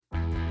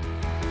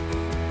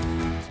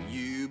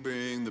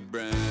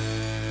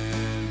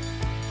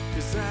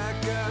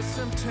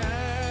some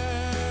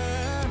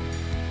time.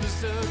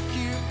 This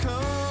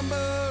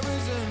cucumber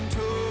isn't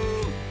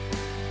whole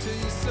till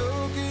you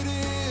soak it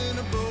in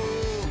a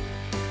bowl.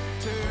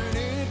 Turn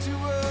into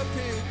a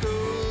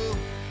pickle.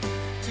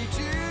 Teach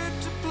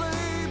it to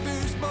play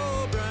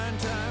baseball. Brine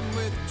time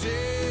with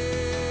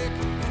Jake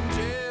and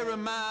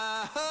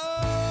Jeremiah.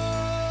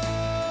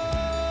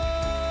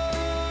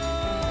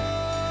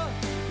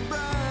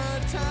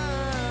 Brine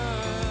time.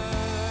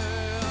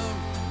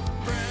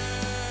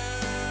 Brine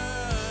time.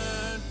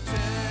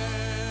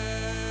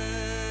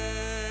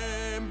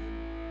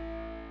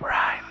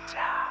 Brine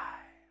time.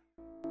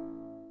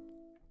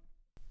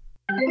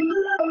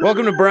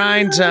 Welcome to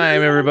Brine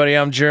Time, everybody.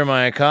 I'm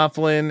Jeremiah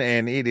Coughlin,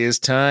 and it is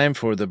time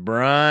for the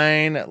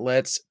Brine.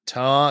 Let's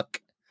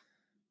talk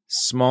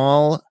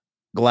small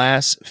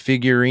glass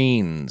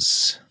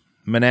figurines,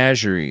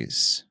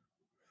 menageries.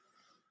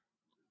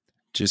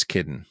 Just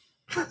kidding.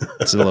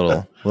 It's a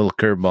little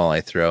curveball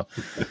I throw.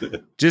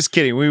 Just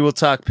kidding. We will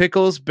talk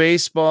pickles,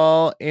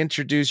 baseball,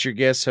 introduce your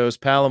guest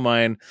host, pal of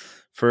mine,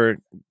 for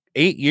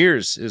 8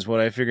 years is what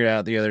I figured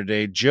out the other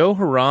day. Joe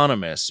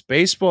Hieronymus,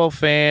 baseball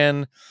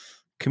fan,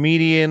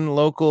 comedian,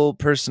 local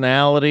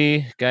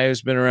personality, guy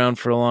who's been around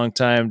for a long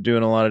time,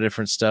 doing a lot of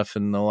different stuff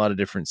in a lot of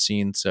different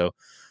scenes. So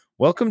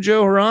welcome,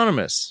 Joe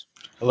Hieronymus.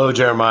 Hello,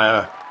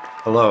 Jeremiah.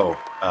 Hello.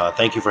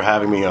 Thank you for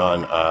having me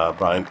on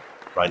Brine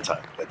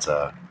Time. It's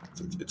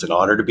an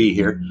honor to be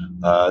here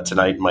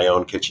tonight in my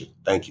own kitchen.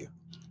 Thank you.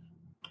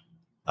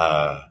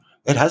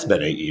 It has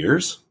been 8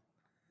 years.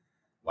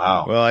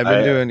 Wow. Well, I've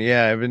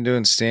been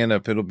doing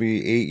stand-up. It'll be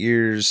 8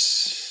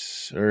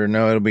 years, or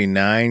no, it'll be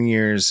 9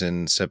 years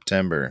in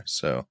September.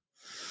 So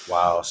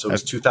wow. So it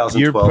was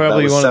 2012. You're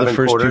probably one of the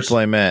first quarters. people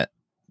I met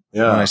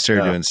when I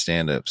started yeah. doing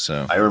stand-up.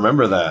 So I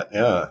remember that.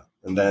 Yeah.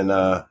 And then,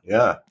 and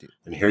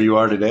here you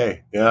are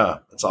today. Yeah.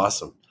 That's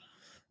awesome.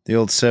 the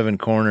old Seven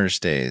Corners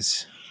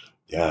days.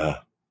 Yeah.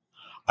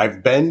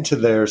 I've been to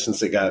there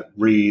since it got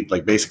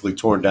basically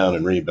torn down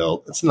and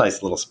rebuilt. It's a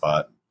nice little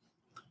spot.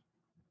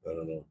 I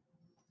don't know.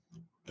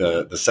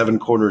 The Seven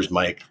Corners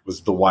mic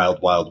was the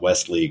Wild Wild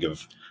West League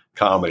of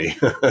comedy.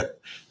 That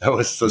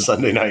was the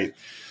Sunday night.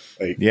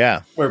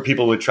 Where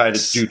people would try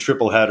to do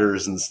triple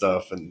headers and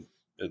stuff. And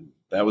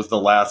that was the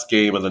last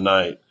game of the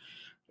night.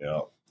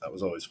 Yeah. That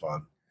was always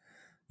fun.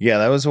 Yeah,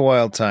 that was a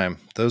wild time.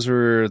 Those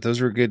were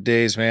good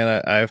days,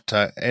 man.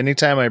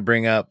 Anytime I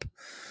bring up,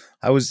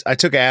 I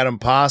took Adam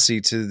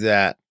Posse to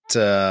that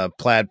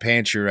Plaid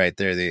Pantry right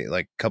there.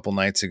 A couple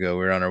nights ago,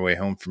 we were on our way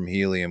home from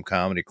Helium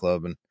Comedy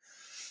Club, and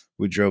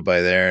we drove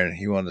by there, and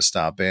he wanted to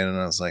stop in, and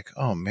I was like,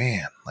 oh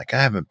man, I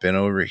haven't been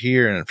over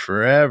here in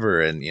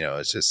forever, and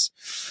it's just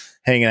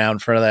hanging out in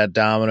front of that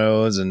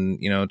Domino's, and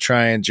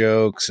trying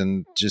jokes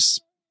and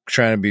just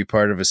trying to be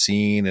part of a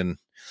scene and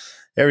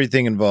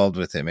everything involved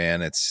with it,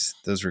 man.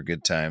 Those were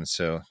good times.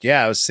 So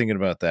yeah, I was thinking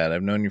about that.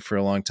 I've known you for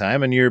a long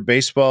time, and you're a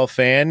baseball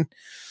fan.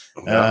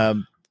 Yeah,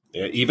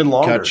 even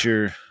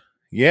longer.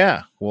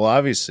 Well,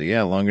 obviously,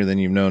 longer than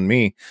you've known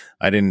me.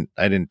 I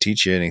didn't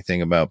teach you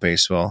anything about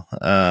baseball.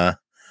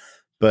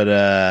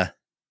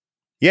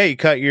 You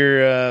cut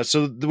your.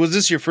 So was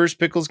this your first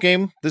Pickles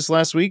game this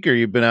last week, or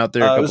you've been out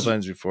there a couple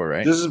times before,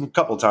 right? This is a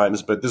couple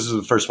times, but this is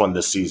the first one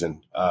this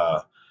season.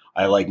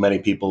 I, like many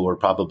people, were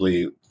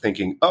probably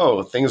thinking,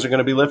 oh, things are going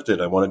to be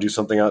lifted. I want to do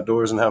something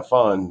outdoors and have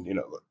fun,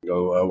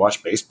 go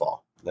watch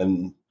baseball.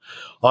 And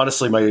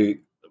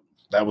honestly,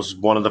 that was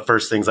one of the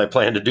first things I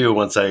planned to do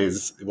once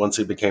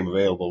it became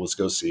available, was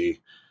go see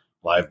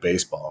live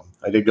baseball.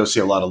 I did go see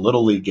a lot of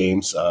Little League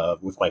games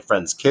with my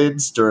friends'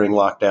 kids during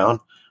lockdown.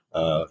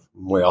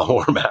 We all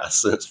wore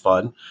masks. It's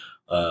fun.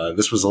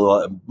 This was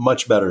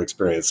much better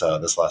experience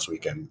this last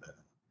weekend.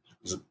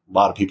 There's a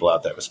lot of people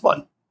out there. It was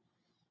fun.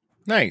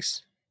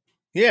 Nice.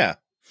 Yeah.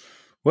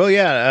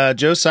 Well,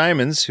 Joe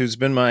Simons, who's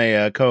been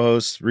my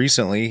co-host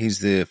recently, he's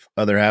the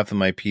other half of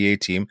my PA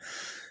team.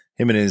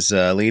 Him and his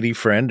lady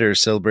friend are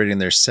celebrating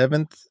their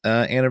 7th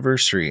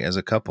anniversary as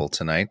a couple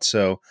tonight.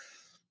 So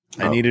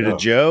I needed a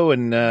Joe,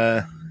 and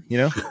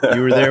you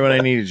were there when I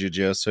needed you,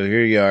 Joe. So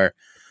here you are.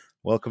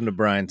 Welcome to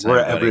Brine Time.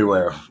 We're buddy.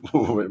 everywhere.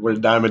 We're a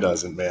dime a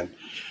dozen, man.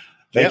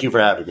 Thank you for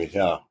having me.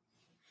 Yeah.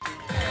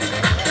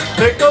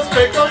 Pickles,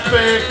 pickles,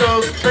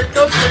 pickles,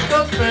 pickles,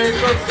 pickles,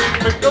 pickles,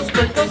 pickles, pickles,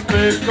 pickles, pickles,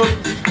 pickles,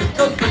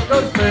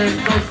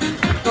 pickles,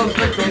 pickles,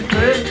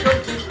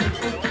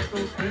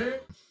 pickles.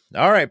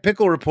 All right,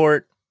 pickle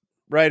report.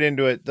 Right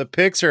into it. The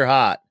picks are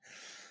hot.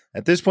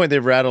 At this point,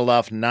 they've rattled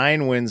off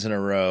 9 wins in a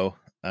row,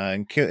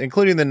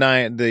 including the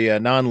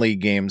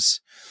non-league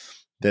games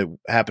that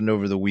happened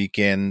over the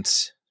weekend.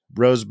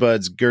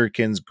 Rosebuds,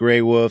 Gherkins,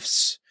 Grey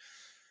Wolves.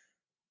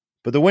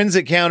 But the wins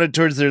that counted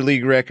towards their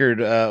league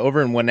record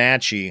over in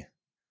Wenatchee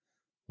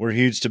were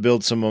huge to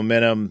build some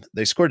momentum.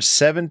 They scored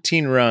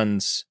 17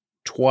 runs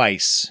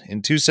twice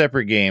in 2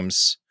 separate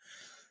games.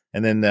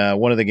 And then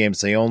one of the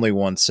games, they only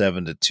won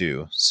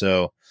 7-2.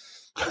 So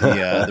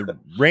the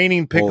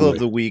reigning pickle of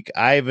the week,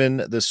 Ivan,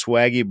 the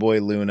swaggy boy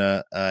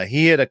Luna,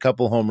 he hit a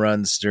couple home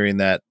runs during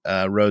that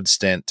road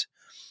stint.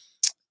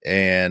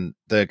 And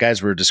the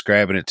guys were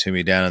describing it to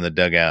me down in the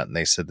dugout, and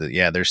they said that,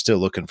 yeah, they're still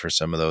looking for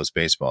some of those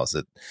baseballs.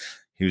 That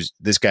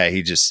this guy,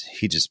 he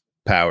just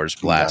powers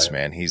blast,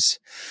 man. He's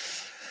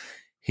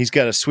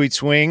got a sweet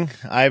swing,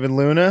 Ivan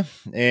Luna.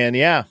 And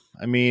yeah,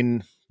 I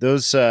mean,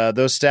 those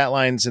stat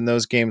lines in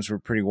those games were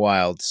pretty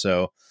wild.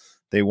 So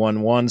they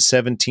won one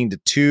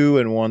 17-2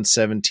 and one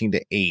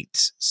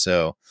 17-8.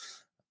 So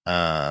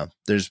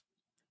there's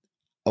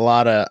a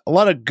lot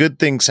of good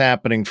things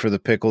happening for the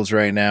Pickles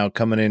right now,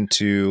 coming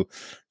into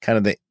kind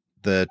of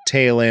the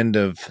tail end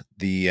of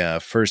the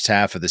first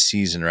half of the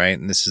season, right?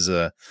 And this is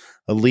a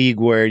league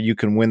where you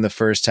can win the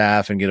first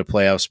half and get a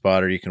playoff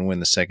spot, or you can win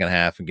the second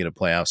half and get a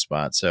playoff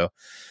spot. So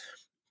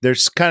they're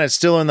kind of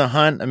still in the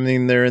hunt. I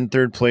mean, they're in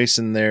third place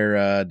in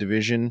their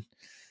division.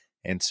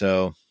 And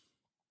so,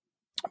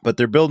 but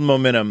they're building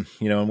momentum,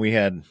 and we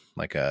had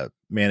like a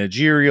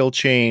managerial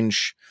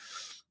change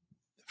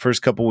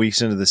first couple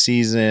weeks into the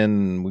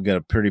season. We got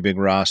a pretty big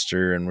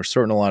roster, and we're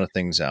sorting a lot of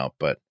things out.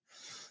 But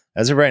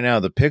as of right now,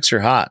 the picks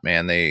are hot,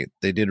 man. They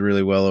did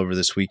really well over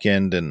this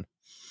weekend, and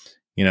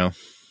you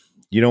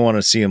don't want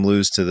to see them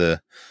lose to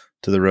the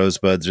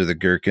Rosebuds or the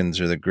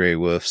Gherkins or the Grey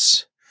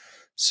Wolves.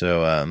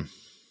 So,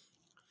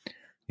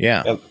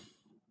 yeah.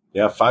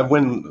 5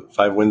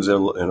 wins in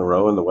a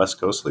row in the West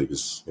Coast League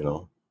is,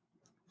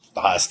 the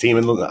hottest team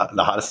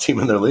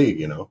in their league.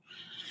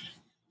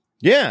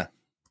 Yeah,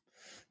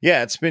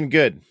 it's been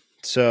good.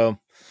 So,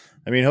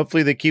 I mean,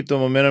 hopefully they keep the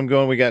momentum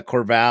going. We got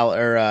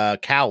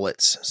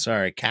Cowlitz.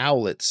 Sorry,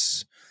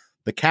 Cowlitz.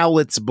 The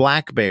Cowlitz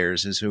Black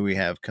Bears is who we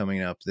have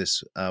coming up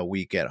this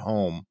week at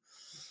home.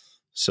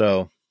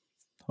 So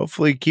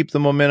hopefully keep the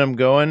momentum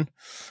going,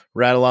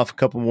 rattle off a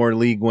couple more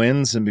league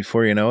wins, and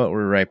before you know it,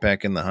 we're right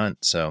back in the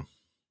hunt. So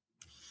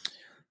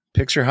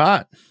picks are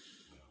hot.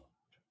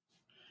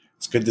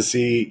 It's good to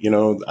see,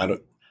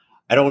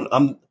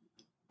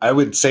 I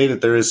would say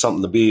that there is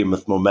something to be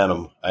with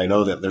momentum. I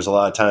know that there's a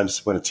lot of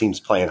times when a team's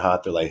playing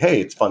hot, they're like,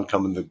 hey, it's fun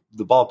coming to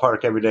the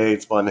ballpark every day.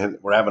 It's fun.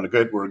 We're having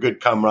we're a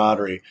good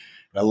camaraderie.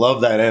 And I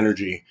love that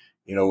energy.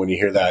 When you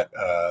hear that,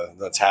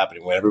 that's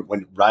happening.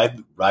 When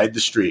ride the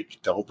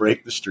streak, don't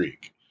break the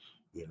streak.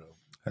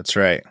 That's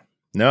right.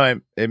 No,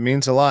 it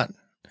means a lot.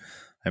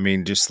 I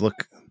mean, just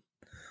look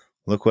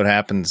what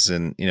happens,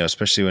 and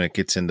especially when it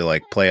gets into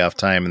like playoff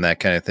time and that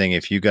kind of thing.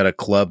 If you got a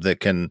club that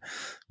can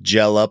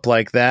gel up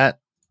like that,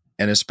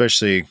 and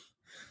especially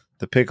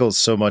the Pickles,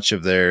 so much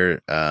of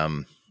their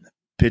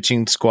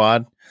pitching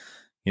squad,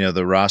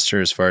 the roster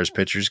as far as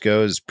pitchers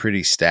go is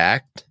pretty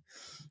stacked.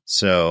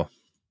 So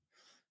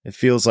it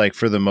feels like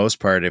for the most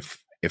part,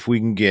 if we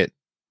can get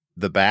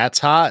the bats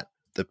hot,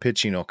 the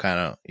pitching will kind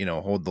of,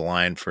 hold the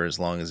line for as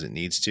long as it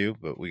needs to,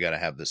 but we got to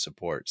have the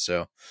support.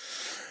 So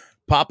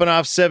popping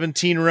off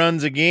 17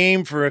 runs a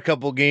game for a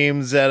couple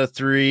games out of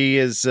 3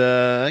 is,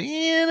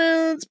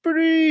 it's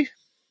pretty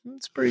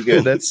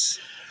good. That's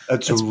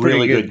a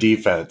really good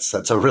defense.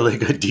 That's a really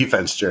good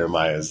defense,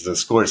 Jeremiah, is to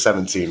score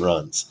 17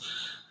 runs.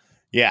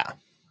 Yeah.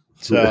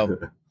 So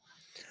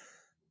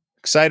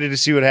excited to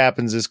see what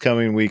happens this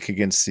coming week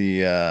against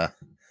the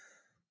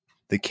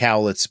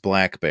Cowlitz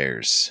Black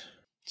Bears.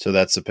 So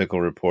that's the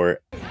Pickle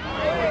Report. Here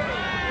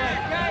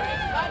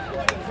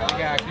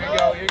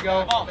you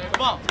go.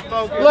 Come on.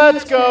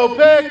 Let's go,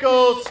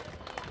 Pickles.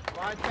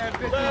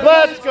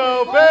 Let's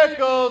go,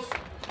 Pickles.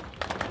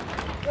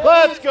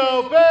 Let's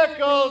go,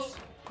 Pickles.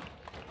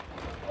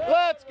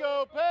 Let's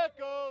go,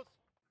 Pickles.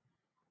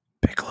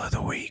 Pickle of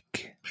the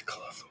week.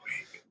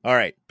 All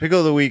right. Pickle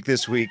of the week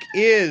this week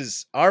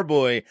is our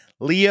boy,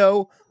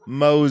 Leo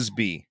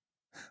Mosby.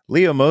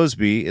 Leo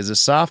Mosby is a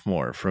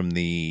sophomore from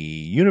the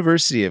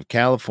University of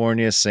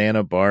California,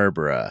 Santa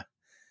Barbara.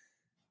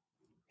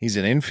 He's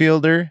an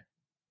infielder,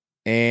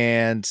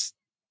 and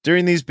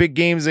during these big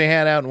games they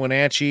had out in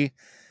Wenatchee,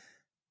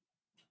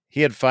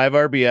 he had 5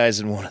 RBIs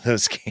in one of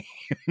those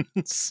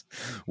games,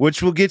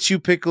 which will get you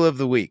Pickle of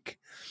the Week.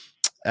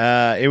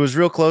 It was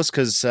real close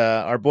because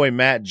our boy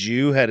Matt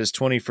Jew had his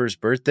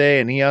 21st birthday,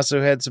 and he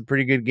also had some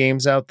pretty good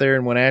games out there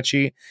in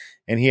Wenatchee,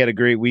 and he had a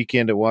great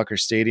weekend at Walker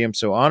Stadium.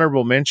 So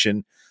honorable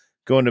mention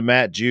going to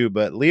Matt Jew,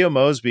 but Leo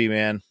Mosby,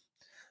 man,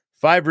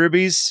 5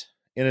 ribbies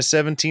in a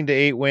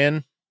 17-8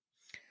 win.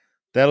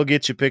 That'll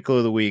get you Pickle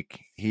of the Week.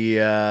 He,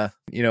 in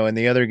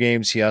the other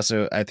games, he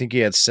also, I think he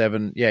had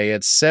 7. Yeah, he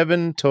had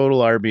 7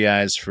 total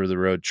RBIs for the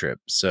road trip.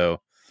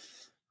 So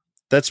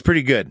that's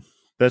pretty good.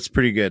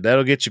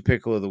 That'll get you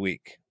Pickle of the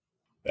Week.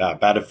 Yeah,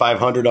 batted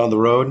 500 on the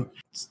road.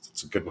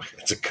 It's a good way.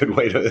 It's a good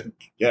way to,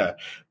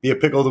 be a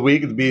Pickle of the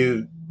Week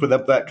and put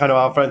up that kind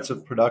of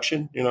offensive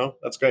production.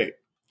 That's great.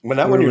 When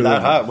you're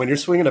that hot, when you're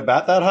swinging a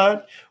bat that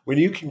hot, when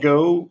you can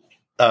go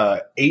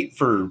 8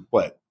 for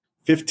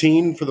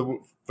 15 for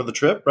the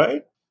trip,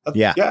 right?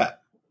 Yeah.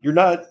 You're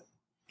not.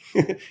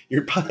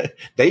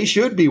 They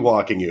should be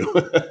walking you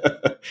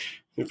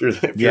if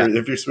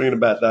you're swinging a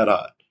bat that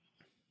hot.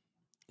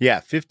 Yeah,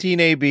 15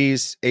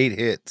 ABs, 8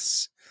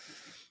 hits.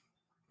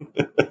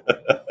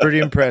 Pretty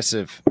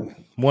impressive.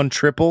 1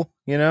 triple,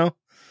 and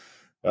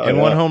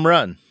 1 home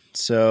run.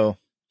 So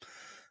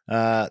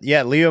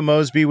Yeah, Leo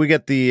Mosby. We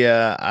got the.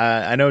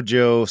 I know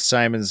Joe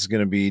Simons is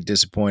going to be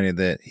disappointed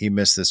that he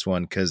missed this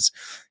one because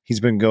he's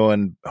been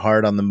going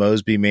hard on the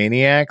Mosby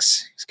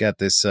Maniacs. He's got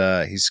this.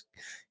 He's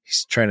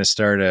trying to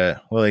start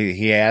a. Well,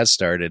 he has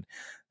started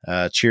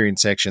a cheering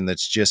section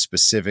that's just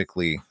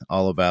specifically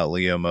all about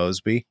Leo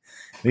Mosby.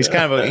 And he's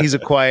kind of he's a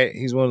quiet.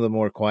 He's one of the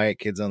more quiet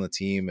kids on the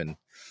team, and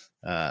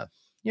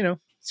he's a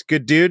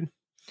good dude.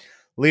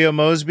 Leo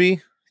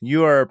Mosby,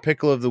 you are our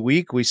pickle of the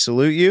week. We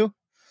salute you.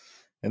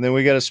 And then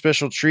we got a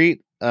special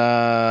treat.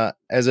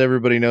 As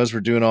everybody knows, we're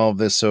doing all of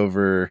this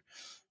over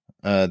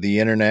the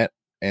internet.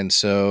 And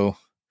so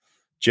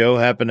Joe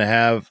happened to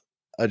have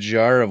a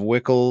jar of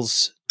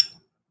Wickles,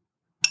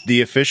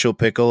 the official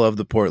pickle of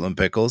the Portland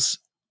Pickles,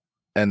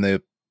 and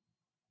the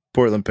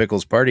Portland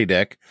Pickles party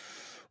deck.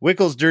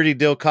 Wickles Dirty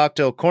Dill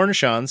Cocktail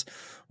Cornichons,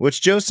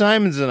 which Joe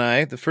Simons and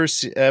I, the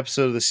first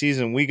episode of the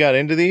season, we got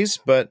into these,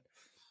 but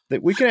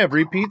that we can have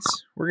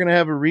repeats. We're going to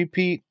have a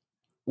repeat.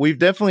 We've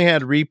definitely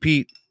had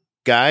repeat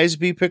guys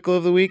be pickle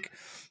of the week,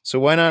 so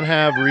why not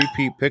have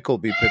repeat pickle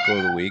be pickle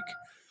of the week?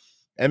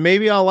 And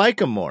maybe I'll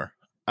like him more.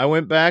 I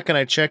went back and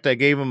I checked. I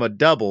gave him a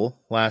double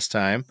last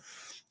time,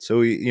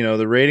 so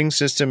the rating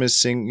system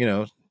is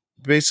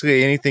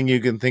basically anything you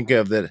can think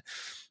of that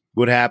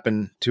would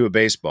happen to a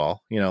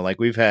baseball. Like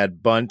we've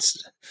had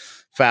bunts,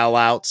 foul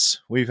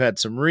outs, we've had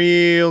some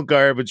real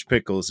garbage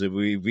pickles that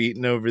we've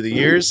eaten over the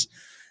years,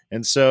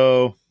 and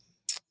so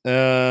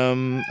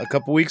a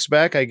couple weeks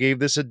back I gave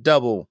this a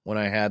double when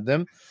I had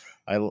them.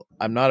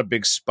 I'm not a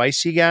big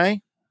spicy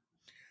guy,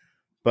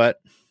 but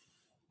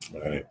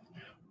All right.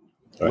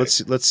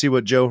 Let's see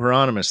what Joe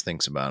Hieronymus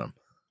thinks about them.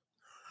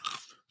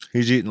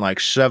 He's eating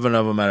like 7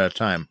 of them at a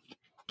time.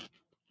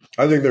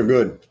 I think they're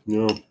good.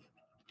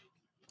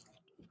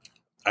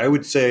 I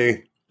would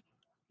say,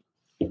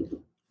 this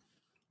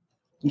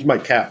is my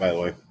cat, by the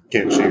way.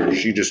 Can't see her.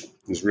 She just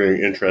is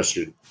really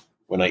interested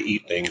when I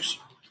eat things.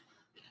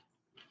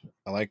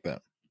 I like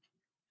that.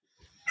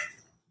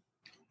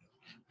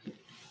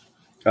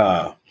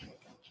 Ball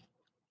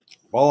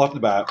off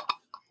the bat.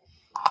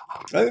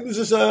 I think this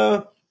is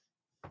a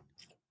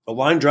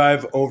line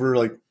drive over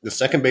like the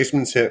second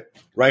baseman's hit,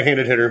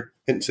 right-handed hitter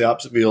hitting the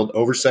opposite field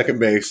over second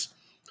base,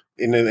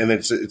 and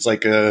it's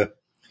like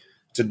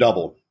it's a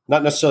double,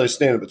 not necessarily a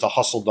stand-up. It's a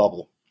hustle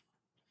double.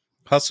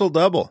 Hustle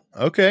double.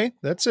 Okay,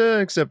 that's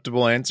an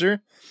acceptable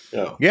answer.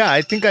 Yeah.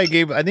 I think I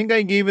gave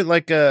it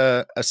like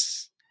a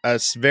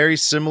very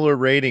similar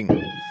rating.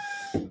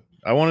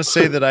 I want to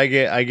say that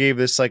I gave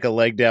this like a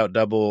legged out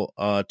double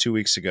 2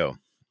 weeks ago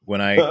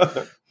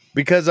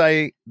because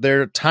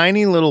they're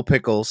tiny little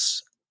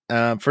pickles.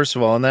 First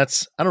of all, and I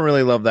don't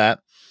really love that.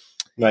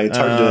 Right, it's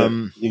hard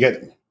to you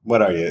get.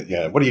 What are you?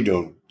 Yeah, what are you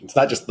doing? It's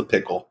not just the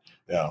pickle.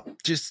 Yeah,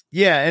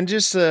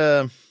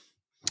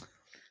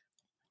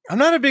 I'm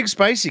not a big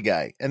spicy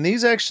guy, and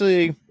these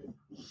actually,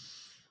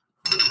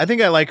 I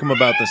think I like them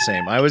about the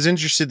same. I was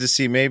interested to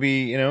see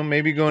maybe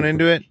going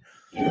into it.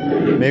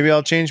 Maybe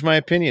I'll change my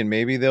opinion.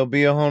 Maybe there'll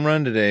be a home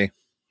run today.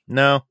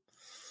 No,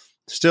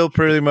 still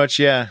pretty much.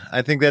 Yeah,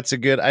 I think that's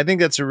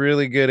a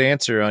really good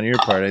answer on your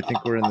part. I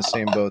think we're in the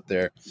same boat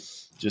there.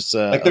 Just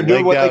like they're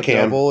doing what they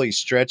can. Double. He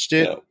stretched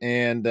it,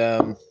 and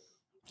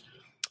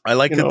I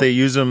like that they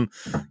use them,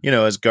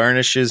 as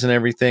garnishes and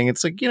everything.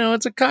 It's like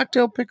it's a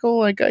cocktail pickle.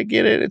 Like I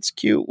get it. It's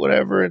cute.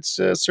 Whatever. It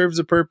serves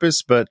a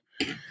purpose, but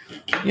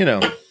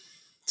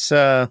it's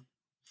they're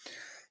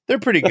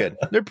pretty good.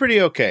 They're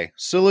pretty okay.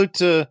 Salute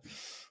to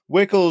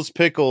Wickles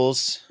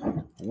Pickles.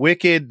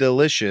 Wicked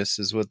Delicious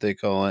is what they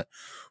call it.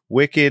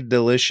 Wicked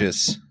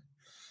Delicious.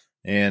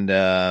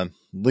 And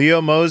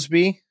Leo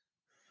Mosby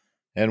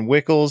and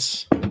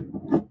Wickles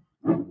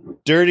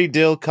Dirty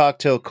Dill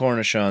Cocktail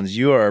Cornichons.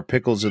 You are our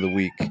pickles of the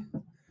week.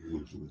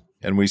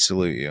 And we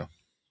salute you.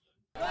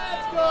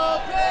 Let's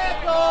go,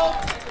 Pickles!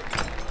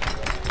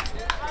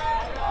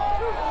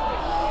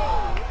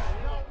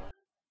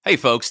 Hey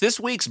folks, this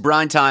week's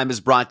Brine Time is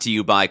brought to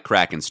you by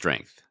Kraken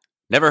Strength.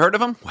 Never heard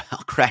of them?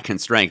 Well, Kraken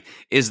Strength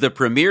is the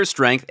premier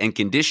strength and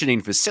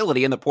conditioning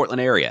facility in the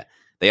Portland area.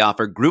 They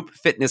offer group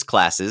fitness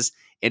classes,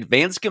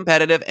 advanced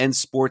competitive and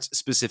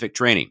sports-specific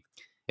training.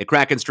 At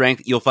Kraken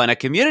Strength, you'll find a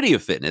community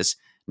of fitness,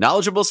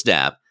 knowledgeable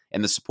staff,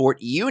 and the support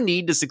you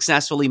need to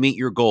successfully meet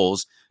your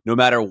goals, no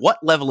matter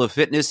what level of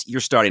fitness you're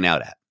starting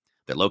out at.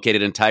 They're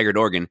located in Tigard,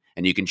 Oregon,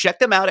 and you can check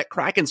them out at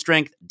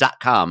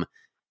krakenstrength.com.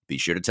 Be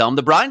sure to tell them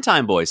the Brine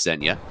Time Boys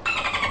sent you.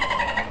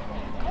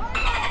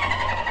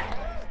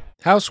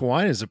 House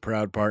Wine is a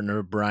proud partner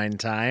of Brine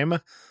Time,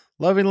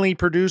 lovingly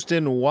produced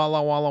in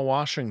Walla Walla,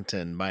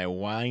 Washington by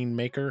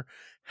winemaker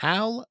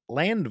Hal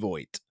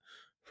Landvoigt.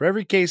 For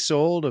every case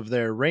sold of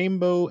their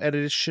Rainbow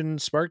Edition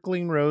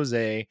Sparkling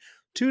Rosé,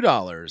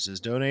 $2 is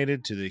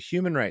donated to the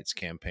Human Rights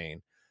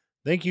Campaign.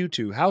 Thank you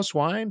to House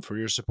Wine for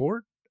your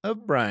support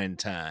of Brine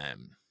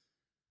Time.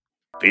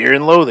 Fear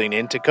and Loathing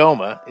in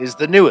Tacoma is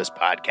the newest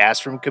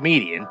podcast from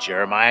comedian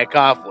Jeremiah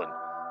Coughlin,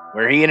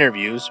 where he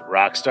interviews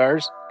rock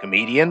stars,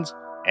 comedians,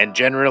 and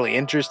generally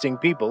interesting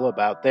people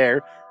about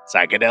their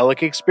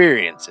psychedelic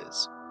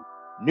experiences.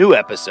 New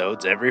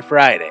episodes every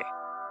Friday.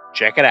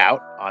 Check it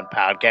out on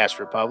Podcast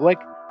Republic,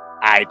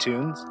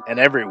 iTunes, and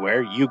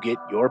everywhere you get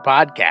your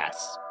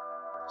podcasts.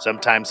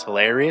 Sometimes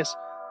hilarious,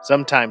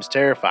 sometimes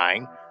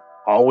terrifying,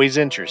 always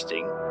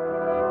interesting.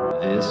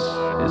 This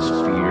is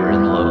Fear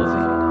and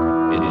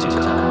Loathing in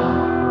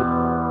Time.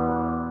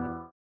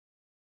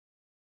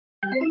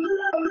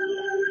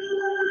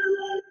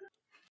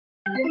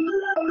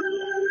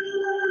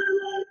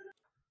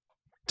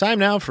 Time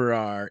now for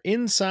our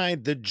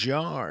Inside the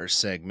Jar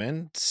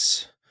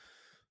segment.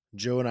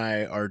 Joe and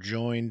I are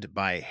joined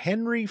by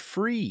Henry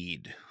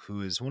Freed,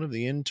 who is one of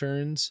the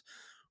interns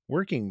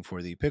working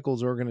for the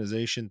Pickles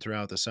organization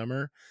throughout the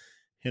summer.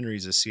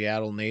 Henry's a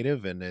Seattle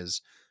native and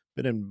has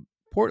been in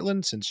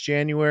Portland since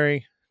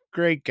January.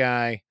 Great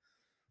guy.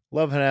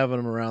 Love having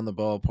him around the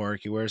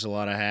ballpark. He wears a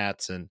lot of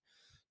hats and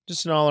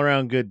just an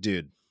all-around good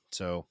dude.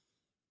 So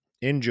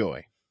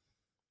enjoy.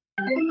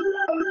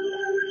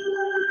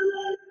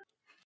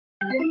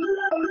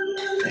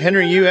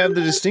 Henry, you have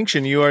the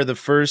distinction. You are the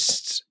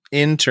first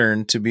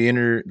intern to be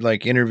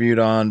interviewed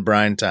on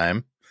Brine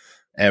Time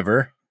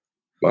ever.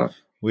 Wow.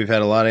 We've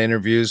had a lot of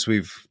interviews.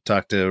 We've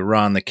talked to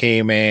Ron the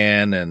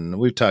K-Man, and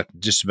we've talked to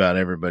just about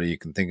everybody you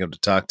can think of to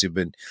talk to,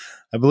 but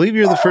I believe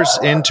you're the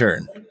first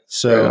intern.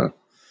 So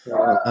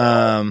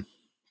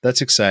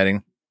that's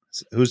exciting.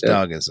 Whose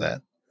dog is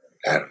that?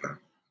 I don't know.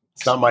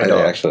 It's not my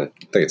dog. Actually, I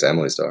think it's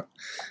Emily's dog.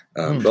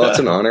 Well, it's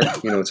an honor.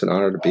 It's an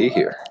honor to be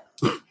here.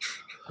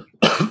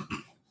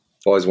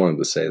 Always wanted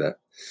to say that.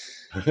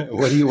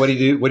 What do you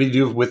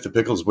do with the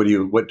Pickles?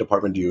 What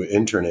department do you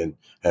intern in,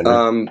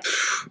 Henry?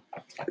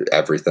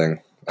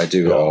 Everything. I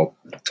do all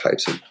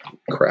types of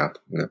crap,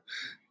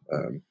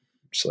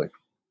 just like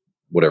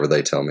whatever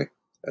they tell me.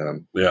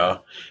 Yeah.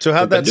 So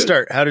how'd that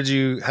start? How'd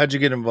you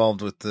get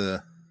involved with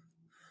the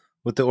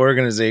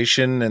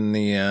organization and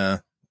the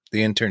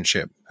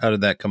internship? How did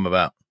that come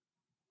about?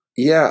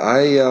 Yeah,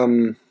 I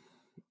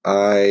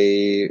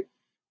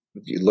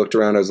looked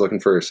around. I was looking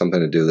for something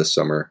to do this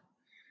summer.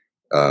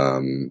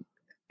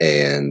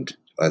 And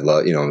I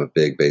love, I'm a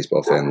big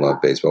baseball fan,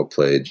 love baseball,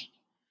 played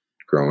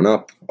growing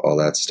up, all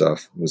that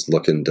stuff. Was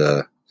looking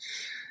to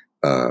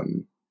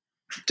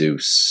do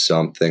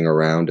something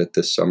around it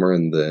this summer,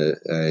 and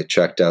I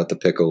checked out the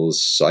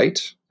Pickles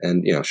site,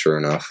 and sure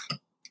enough,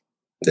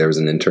 there was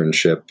an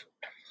internship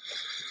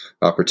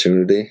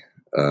opportunity,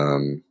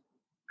 and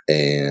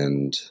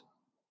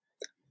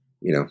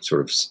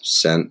sort of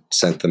sent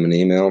them an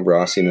email.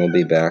 Ross emailed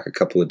me back a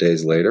couple of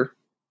days later,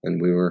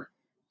 and we were,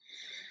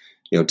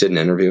 did an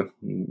interview,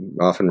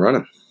 off and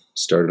running.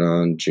 Started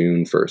on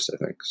June 1st, I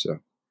think. So,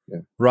 yeah.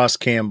 Ross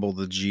Campbell,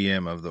 the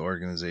GM of the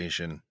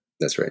organization.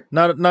 That's right.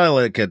 Not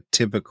like a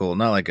typical,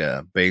 not like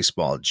a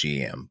baseball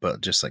GM,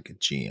 but just like a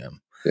GM.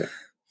 Yeah.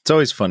 It's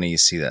always funny you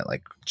see that,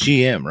 like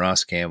GM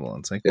Ross Campbell.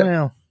 It's like,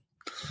 well,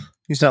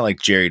 he's not like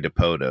Jerry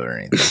DePoto or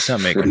anything. He's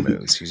not making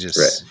moves. He's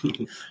just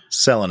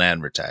selling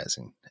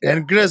advertising,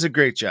 and does a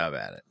great job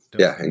at it.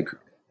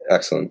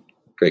 Excellent,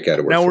 great guy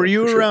to work. Now, for, were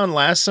you for around sure.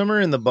 last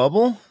summer in the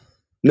bubble?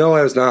 No,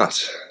 I was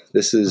not.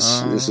 This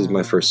is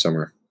my first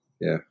summer.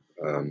 Yeah,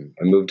 I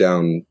moved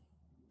down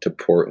to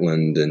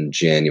Portland in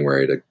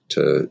January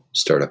to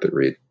start up at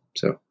Reed.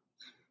 So,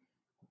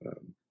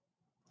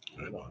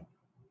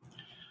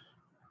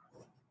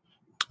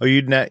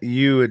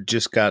 you had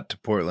just got to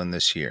Portland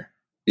this year.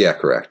 Yeah,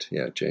 correct.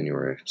 Yeah,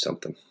 January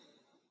something.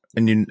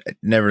 And you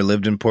never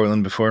lived in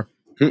Portland before?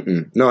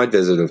 No, I'd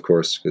visited, of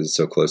course, because it's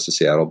so close to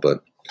Seattle.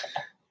 But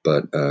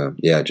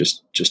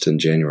just in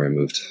January, I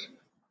moved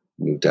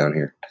down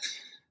here.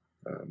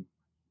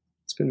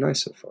 It's been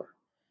nice so far.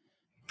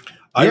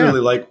 I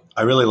really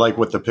like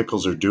what the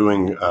Pickles are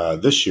doing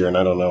this year, and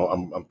I don't know.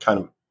 I'm kind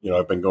of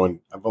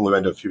I've only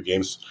been to a few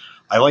games.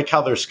 I like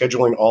how they're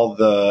scheduling all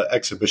the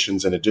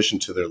exhibitions in addition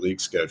to their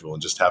league schedule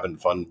and just having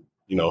fun.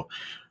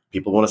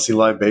 People want to see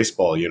live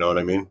baseball. You know what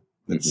I mean?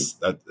 It's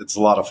a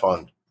lot of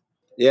fun.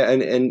 Yeah,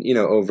 and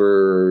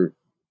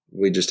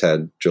we just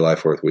had July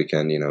 4th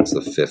weekend. It's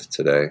the 5th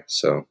today,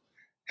 so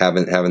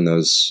having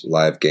those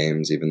live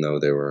games, even though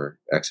there were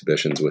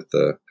exhibitions with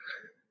the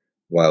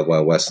Wild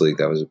Wild West League,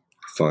 that was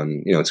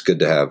fun. It's good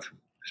to have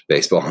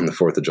baseball on the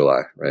 4th of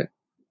July, right?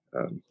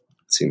 It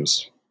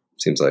seems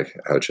like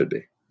how it should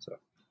be. So,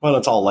 well,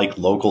 it's all like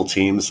local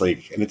teams, and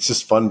it's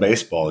just fun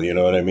baseball. You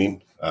know what I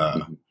mean?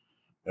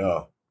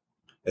 Yeah,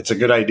 it's a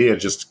good idea.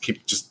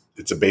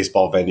 It's a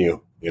baseball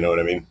venue. You know what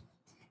I mean?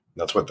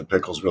 That's what the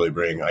Pickles really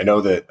bring. I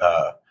know that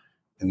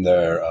in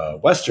their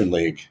Western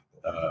League,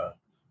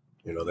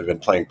 they've been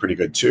playing pretty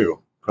good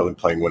too. Probably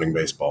playing winning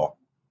baseball.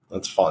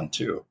 That's fun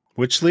too.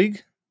 Which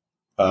league?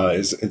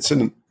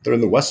 They're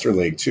in the Western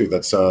League too.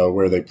 That's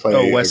where they play.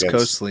 Oh, West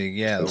Coast League.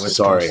 Yeah,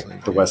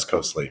 the West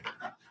Coast League.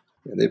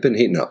 Yeah, they've been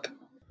heating up.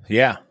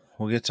 Yeah,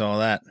 we'll get to all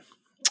that.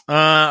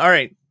 All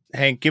right,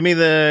 Hank, give me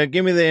the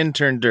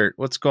intern dirt.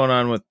 What's going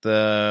on with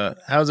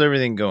how's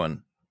everything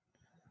going?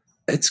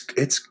 It's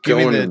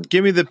going.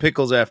 Give me the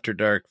Pickles After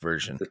Dark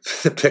version.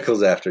 The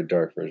Pickles After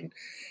Dark version.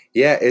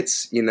 Yeah,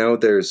 it's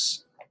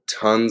there's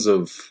tons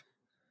of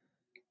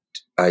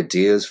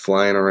ideas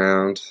flying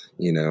around.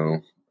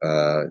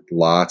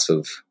 Lots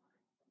of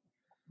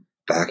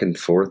back and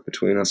forth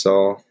between us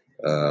all.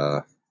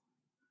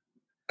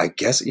 I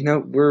guess,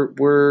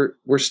 we're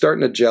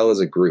starting to gel as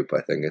a group.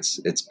 I think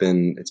it's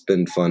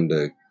been fun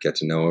to get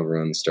to know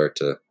everyone, start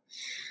to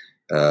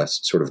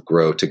sort of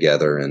grow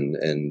together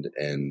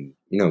and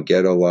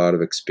get a lot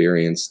of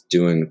experience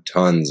doing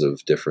tons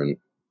of different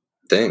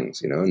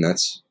things, and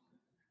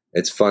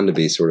it's fun to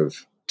be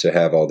to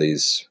have all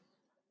these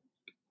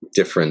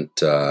different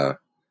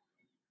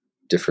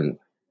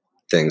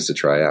things to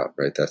try out,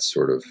 right?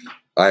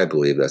 I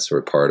believe that's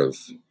sort of part of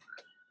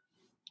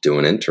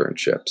doing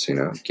internships,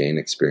 gain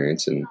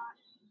experience and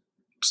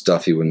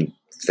stuff you wouldn't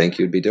think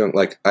you'd be doing.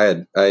 Like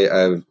I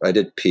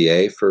did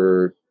PA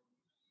for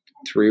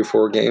 3 or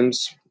 4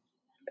 games,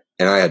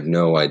 and I had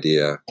no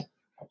idea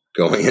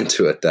going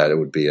into it that it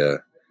would be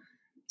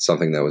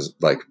something that was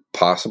like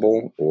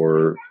possible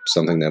or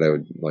something that I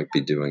would like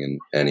be doing in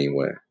any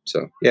way.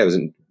 So yeah, it was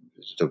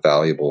a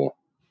valuable,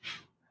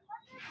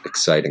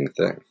 exciting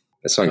thing.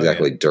 It's not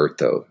exactly dirt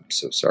though. I'm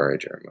so sorry,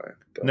 Jeremiah.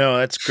 But. No,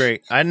 that's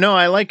great. I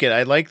like it.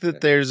 I like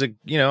that there's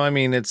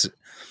it's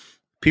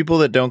people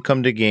that don't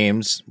come to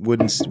games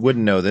wouldn't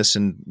know this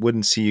and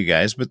wouldn't see you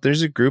guys, but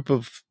there's a group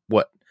of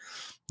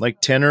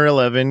like 10 or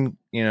 11,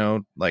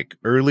 like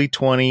early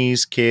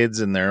 20s kids,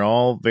 and they're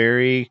all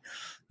very,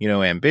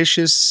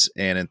 ambitious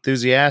and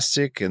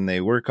enthusiastic, and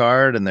they work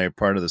hard, and they're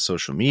part of the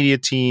social media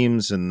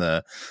teams and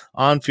the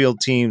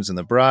on-field teams and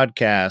the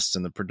broadcast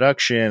and the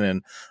production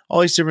and all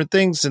these different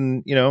things.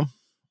 And,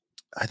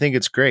 I think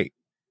it's great.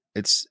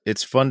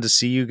 It's fun to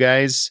see you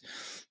guys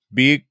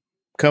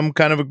become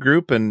kind of a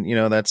group. And,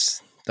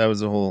 that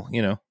was the whole,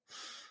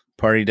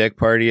 party deck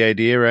party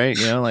idea, right?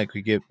 Like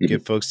we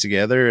get folks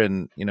together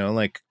and,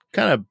 like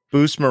kind of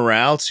boost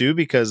morale too,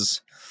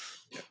 because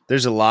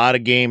there's a lot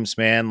of games,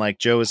 man. Like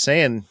Joe was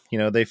saying,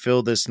 they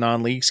fill this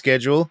non-league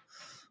schedule.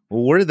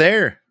 Well, we're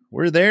there,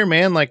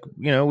 man. Like,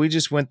 we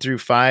just went through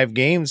 5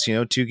 games,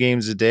 2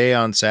 games a day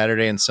on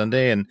Saturday and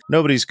Sunday, and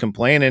nobody's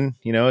complaining.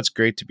 It's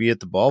great to be at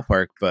the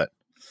ballpark, but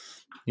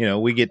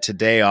we get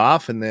today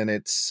off, and then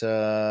it's,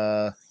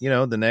 the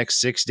next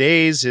 6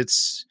 days,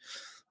 it's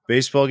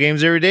baseball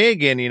games every day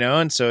again,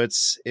 and so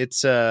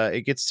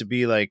it gets to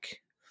be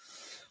like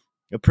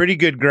a pretty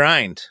good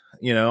grind,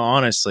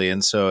 honestly.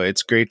 And so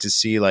it's great to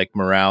see like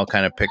morale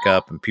kind of pick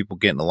up and people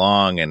getting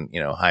along and,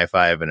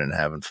 high-fiving and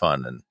having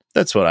fun. And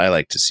that's what I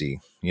like to see,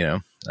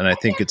 and I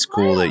think it's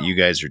cool that you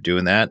guys are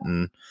doing that.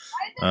 And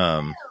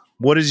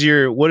what is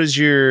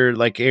your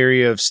like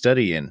area of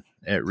study in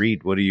at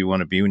Reed? What do you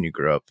want to be when you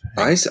grow up?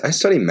 I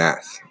study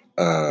math.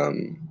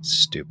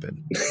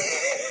 Stupid.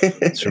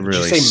 It's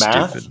really Did you say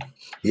math? stupid.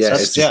 Yeah,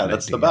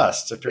 that's the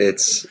best.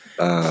 It's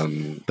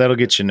that'll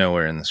get you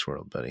nowhere in this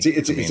world, buddy.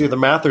 It's either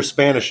math or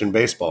Spanish in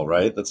baseball,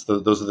 right? Those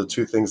are the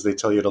 2 things they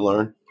tell you to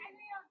learn.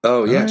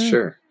 Oh yeah,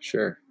 sure.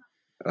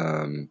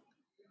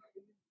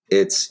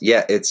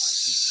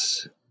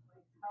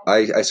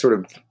 I sort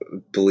of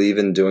believe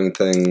in doing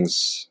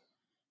things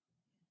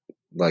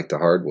like the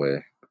hard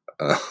way,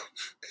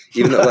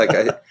 even though like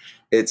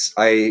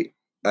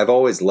I've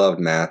always loved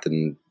math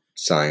and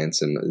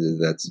science, and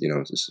that's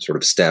sort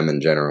of STEM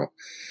in general.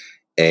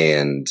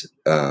 And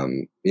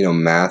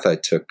math, I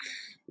took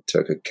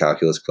a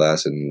calculus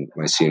class in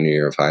my senior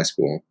year of high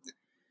school,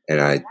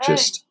 and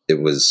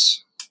it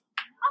was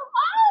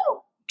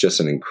just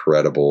an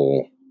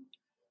incredible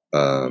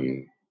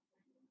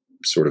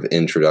sort of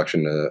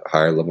introduction to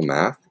higher level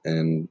math.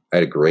 And I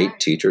had a great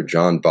teacher,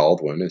 John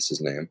Baldwin is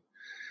his name.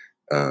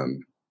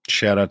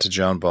 Shout out to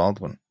John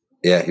Baldwin.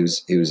 Yeah, he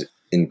was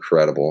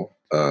incredible.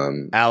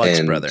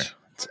 Alex's brother.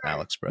 It's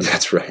Alex's brother.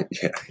 That's right.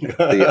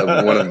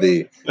 Yeah, one of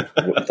the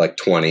like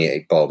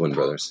 28 Baldwin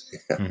brothers.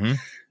 Yeah.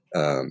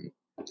 Mm-hmm.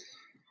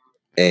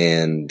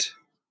 And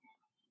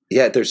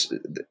yeah, there's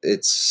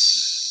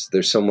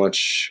so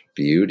much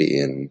beauty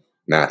in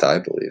math. I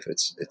believe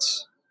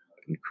it's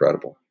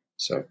incredible.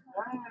 So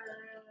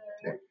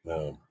yeah.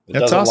 No, it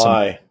that's doesn't awesome.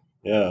 lie.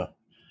 Yeah,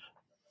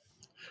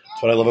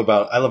 that's what I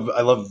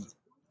love.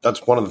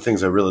 That's one of the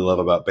things I really love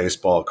about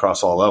baseball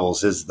across all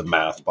levels is the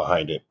math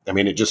behind it. I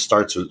mean, it just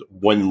starts with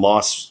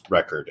win-loss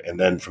record, and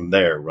then from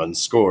there,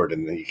 runs scored,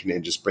 and then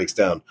it just breaks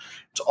down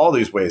to all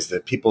these ways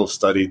that people have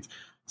studied,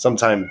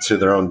 sometimes to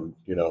their own,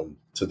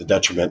 to the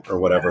detriment or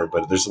whatever.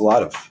 But there's a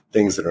lot of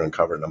things that are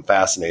uncovered, and I'm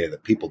fascinated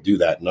that people do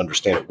that and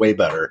understand it way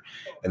better,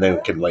 and then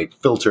can like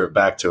filter it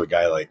back to a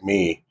guy like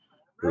me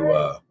who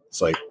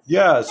it's like,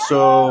 yeah,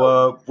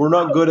 so we're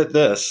not good at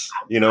this.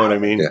 You know what I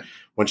mean? Yeah.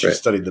 Once you've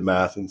studied the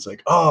math, and it's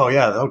like, oh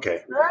yeah,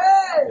 okay.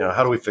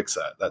 How do we fix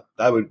that?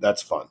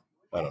 That's fun.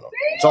 I don't know.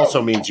 It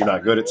also means you're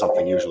not good at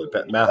something usually.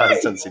 Math has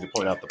a tendency to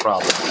point out the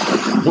problem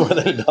more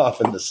than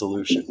often the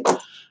solution.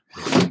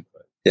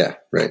 Yeah,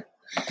 right.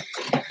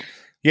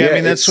 Yeah, I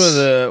mean that's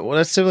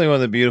definitely one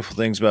of the beautiful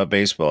things about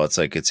baseball. It's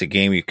like it's a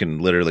game you can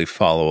literally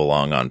follow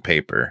along on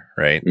paper,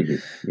 right?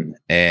 Mm-hmm.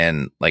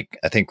 And like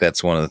I think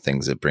that's one of the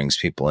things that brings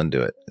people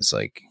into it. It's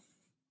like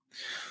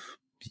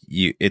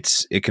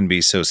it can be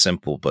so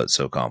simple but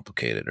so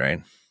complicated,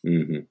 right?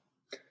 Mm-hmm.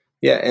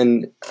 Yeah,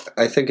 and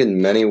I think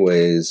in many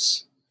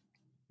ways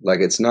like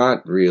it's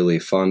not really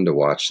fun to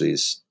watch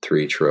these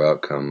 3 true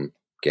outcome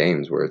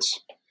games where it's,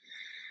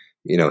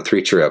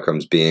 3 true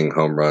outcomes being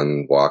home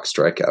run, walk,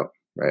 strikeout,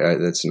 right?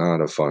 That's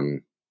not a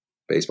fun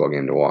baseball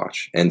game to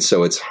watch. And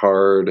so it's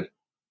hard.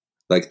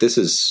 Like, this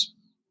is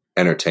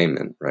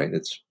entertainment, right?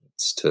 It's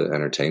to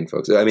entertain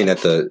folks. I mean,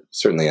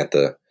 certainly at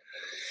the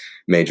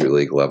major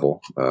league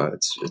level,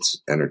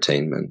 it's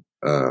entertainment.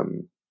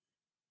 And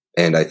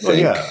I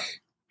think,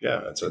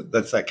 yeah,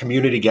 that's that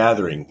community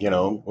gathering.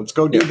 Let's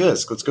go do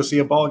this. Let's go see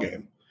a ball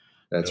game.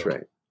 That's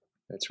right.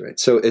 That's right.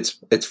 So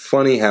it's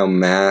funny how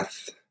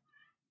math,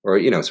 or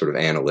sort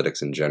of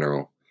analytics in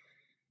general,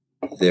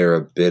 they're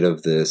a bit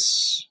of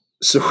this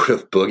sort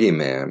of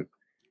boogeyman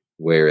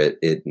where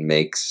it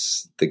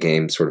makes the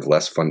game sort of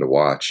less fun to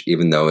watch,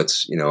 even though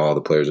it's all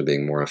the players are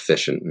being more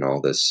efficient and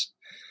all this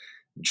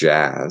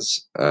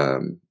jazz.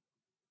 And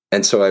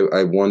so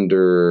I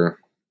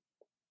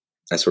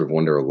sort of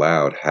wonder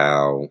aloud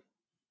how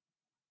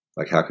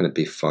can it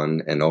be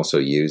fun and also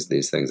use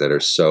these things that are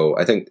so,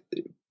 I think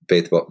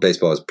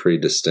baseball is pretty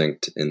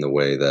distinct in the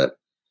way that,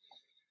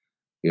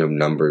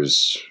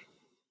 numbers,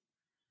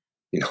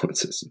 you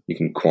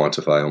can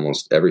quantify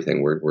almost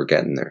everything. We're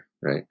getting there,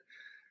 right?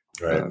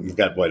 Right. We've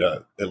got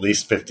at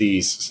least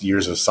 50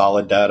 years of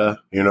solid data.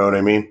 You know what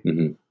I mean?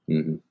 Mm-hmm.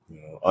 Mm-hmm.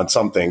 On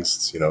some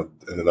things, and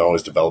they're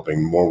always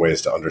developing more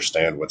ways to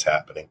understand what's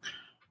happening.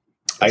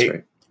 That's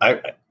right.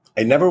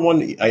 I never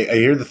wanted. I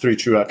hear the 3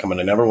 true outcome,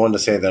 and I never wanted to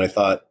say that I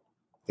thought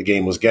the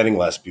game was getting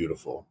less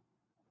beautiful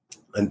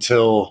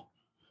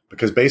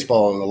because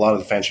baseball and a lot of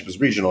the fanship is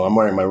regional. I'm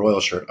wearing my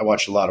Royals shirt. I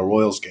watched a lot of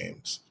Royals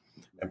games,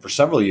 and for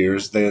several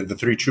years, the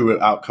 3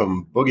 true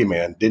outcome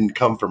boogeyman didn't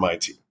come for my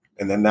team,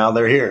 and then now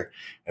they're here,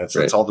 and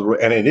it's all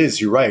and it is.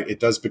 You're right. It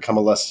does become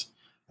a less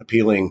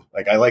appealing.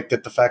 Like, I liked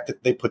the fact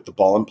that they put the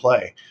ball in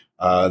play.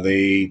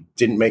 They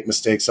didn't make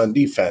mistakes on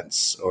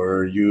defense,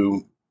 or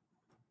you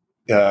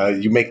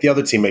make the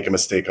other team make a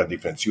mistake on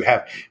defense.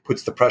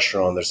 Puts the pressure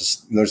on.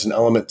 There's an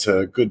element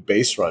to good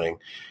base running,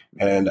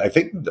 and I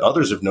think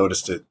others have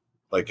noticed it,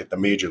 like at the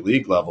major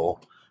league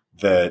level.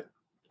 That,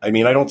 I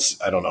mean, I don't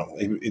know.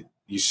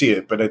 You see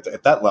it, but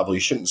at that level, you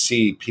shouldn't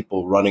see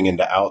people running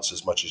into outs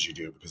as much as you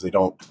do, because they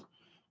don't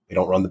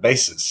run the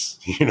bases.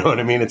 You know what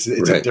I mean? It's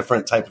right. A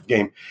different type of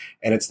game,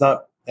 and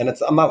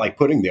I'm not like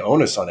putting the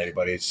onus on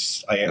anybody.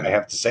 It's just, I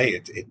have to say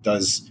it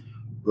does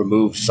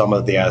remove some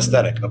of the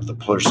aesthetic of the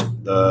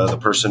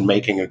person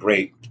making a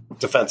great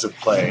defensive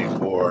play,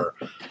 or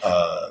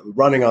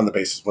running on the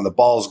bases when the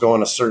ball's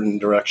going a certain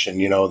direction,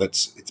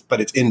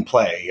 but it's in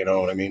play. You know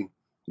what I mean?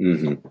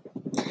 Mm-hmm.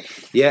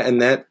 Yeah.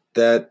 And that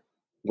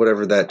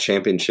whatever that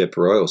championship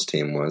Royals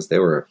team was, they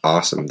were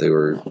awesome. They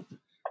were,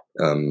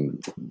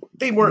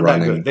 they weren't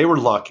running. That good. They were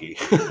lucky.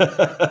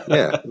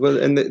 Yeah. Well,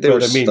 and they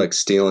were like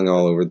stealing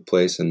all over the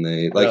place, and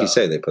they, like you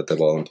say, they put the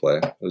ball in play.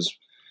 It was,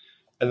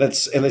 and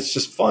it's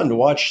just fun to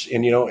watch.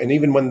 And, and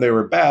even when they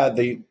were bad,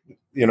 the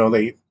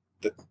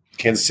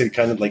Kansas City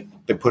kind of like,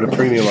 they put a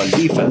premium on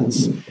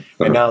defense.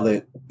 And now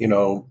that,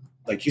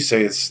 like you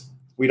say,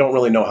 we don't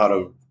really know how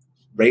to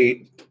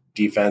rate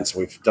defense.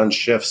 We've done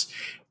shifts.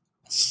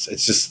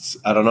 It's just,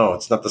 I don't know.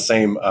 It's not the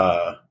same.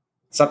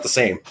 It's not the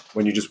same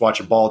when you just watch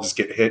a ball just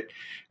get hit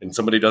and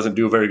somebody doesn't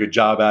do a very good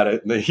job at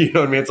it. And you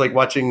know what I mean? It's like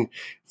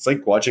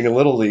watching a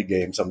little league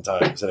game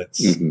sometimes.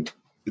 And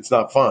it's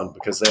not fun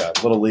because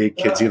little league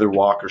kids either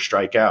walk or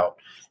strike out,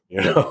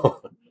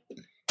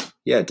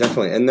 Yeah,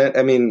 definitely. And that,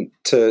 I mean,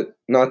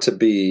 not to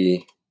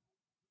be,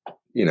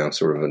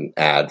 sort of an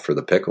ad for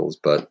the Pickles,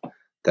 but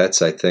I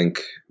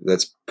think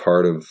that's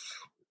part of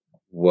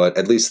what,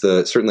 at least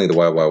certainly the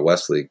Wild Wild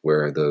West League,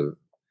 where the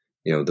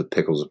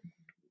Pickles,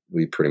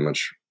 we pretty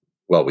much,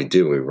 we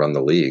run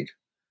the league.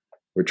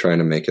 We're trying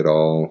to make it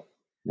all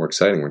more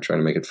exciting. We're trying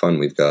to make it fun.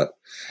 We've got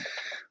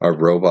our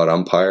robot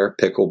umpire,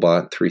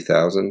 Picklebot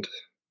 3000.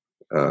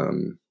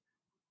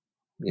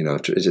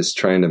 Just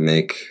trying to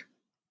make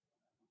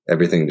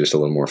everything just a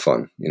little more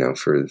fun,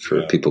 for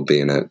people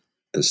being at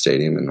the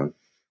stadium and,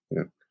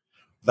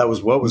 That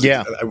was what was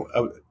yeah.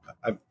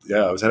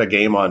 I was at a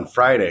game on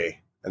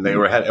Friday, and they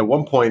at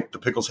one point the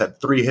Pickles had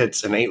 3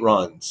 hits and 8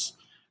 runs,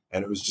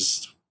 and it was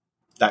just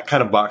that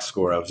kind of box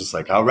score. I was just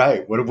like, all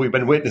right, what have we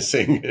been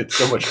witnessing? It's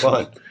so much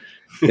fun.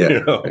 Yeah,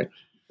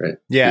 right.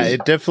 Yeah,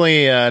 it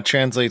definitely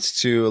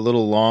translates to a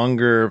little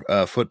longer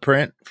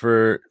footprint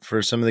for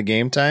some of the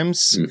game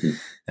times.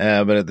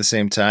 Mm-hmm. But at the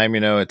same time,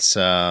 it's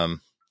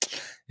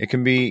it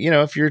can be,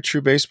 if you're a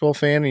true baseball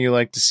fan and you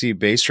like to see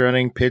base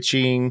running,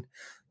 pitching,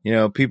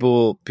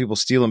 people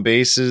stealing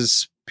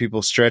bases,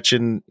 people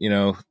stretching,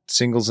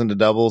 singles into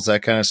doubles,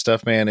 that kind of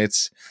stuff, man.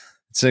 It's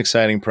an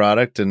exciting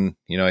product. And,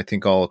 I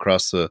think all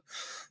across the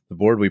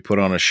board, we put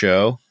on a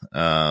show.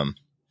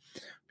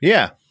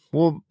 Yeah.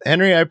 Well,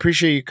 Henry, I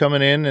appreciate you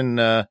coming in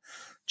and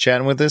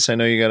chatting with us. I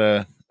know you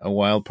got a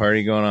wild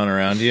party going on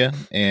around you,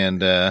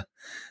 and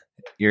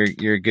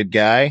you're a good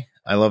guy.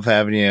 I love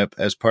having you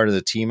as part of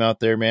the team out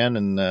there, man.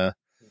 And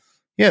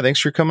thanks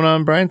for coming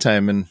on Brine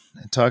Time and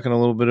talking a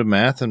little bit of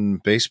math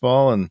and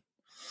baseball. And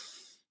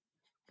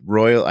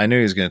Royal. I knew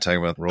he was going to talk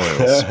about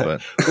Royals,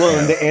 but Well,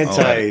 and the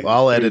anti.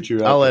 I'll edit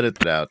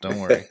it out. Don't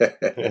worry.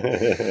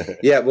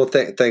 Yeah, well,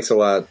 thanks a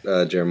lot,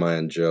 Jeremiah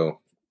and Joe.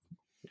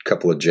 A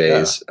couple of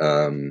J's.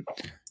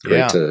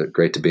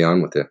 Great to be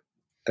on with you.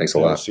 Thanks a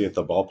lot. See you at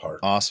the ballpark.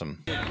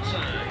 Awesome.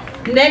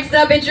 Next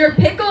up, it's your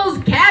Pickles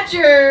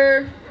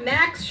catcher,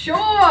 Max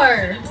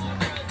Shore.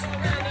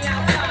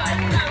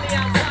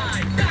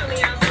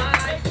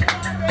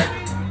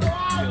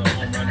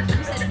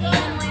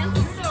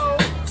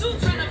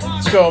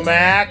 Let's go,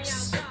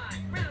 Max.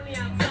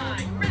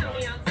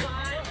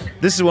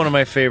 This is one of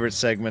my favorite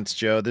segments,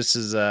 Joe. This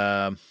is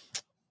a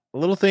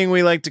little thing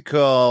we like to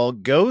call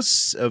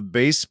Ghosts of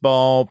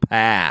Baseball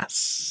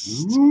Past.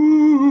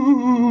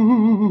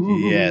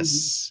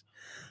 Yes.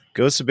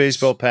 Ghosts of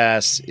Baseball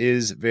Past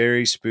is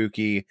very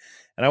spooky.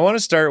 And I want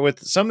to start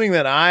with something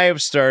that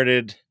I've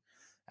started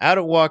out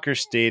at Walker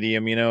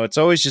Stadium. You know, it's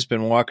always just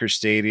been Walker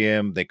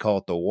Stadium. They call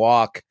it the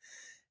Walk.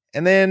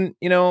 And then,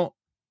 you know,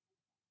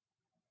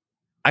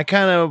 I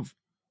don't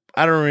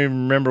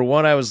even remember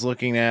what I was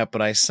looking at,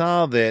 but I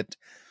saw that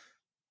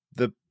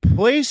the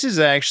place is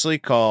actually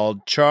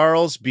called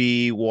Charles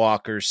B.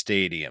 Walker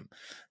Stadium.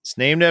 It's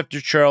named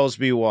after Charles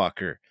B.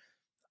 Walker.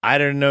 I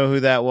didn't know who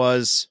that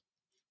was,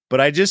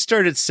 but I just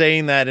started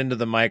saying that into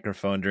the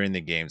microphone during the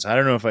games. I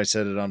don't know if I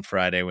said it on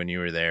Friday when you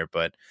were there,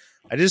 but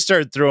I just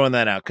started throwing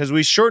that out because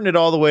we shortened it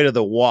all the way to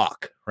the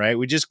Walk, right?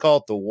 We just call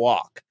it the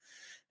Walk.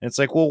 And it's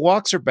like, well,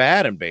 walks are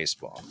bad in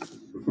baseball.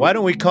 Why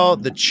don't we call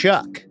it the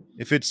Chuck?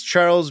 If it's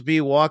Charles B.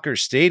 Walker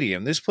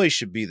Stadium, this place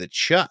should be the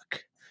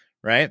Chuck,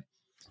 right?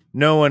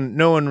 No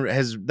one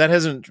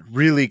hasn't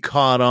really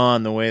caught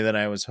on the way that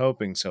I was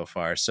hoping so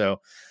far.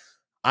 So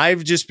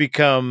I've just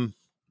become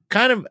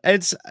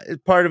it's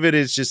part of it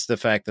is just the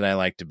fact that I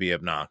like to be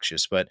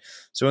obnoxious. But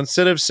so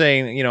instead of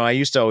saying, you know, I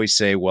used to always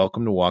say,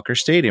 welcome to Walker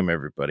Stadium,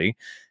 everybody.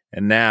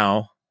 And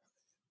now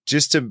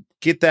just to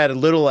get that a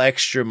little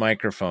extra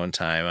microphone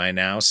time, I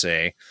now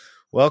say,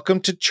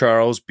 welcome to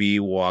Charles B.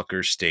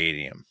 Walker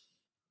Stadium.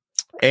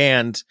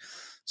 And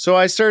so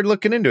I started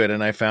looking into it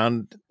and I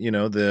found, you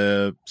know,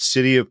 the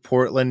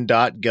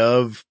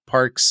cityofportland.gov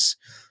parks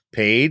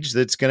page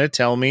that's going to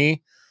tell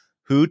me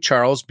who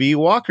Charles B.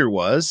 Walker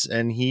was.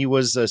 And he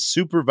was a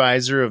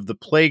supervisor of the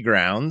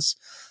playgrounds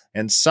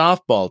and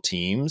softball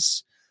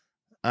teams.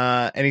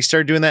 And he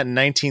started doing that in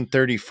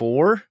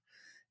 1934.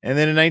 And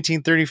then in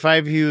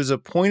 1935, he was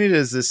appointed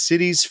as the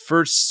city's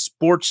first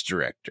sports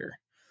director.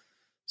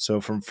 So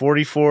from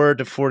 44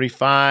 to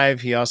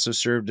 45, he also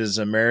served as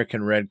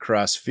American Red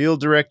Cross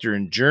field director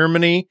in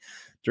Germany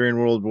during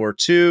World War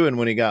II. And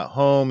when he got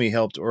home, he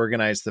helped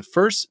organize the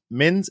first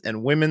men's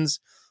and women's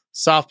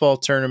softball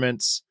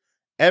tournaments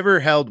ever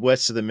held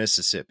west of the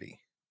Mississippi.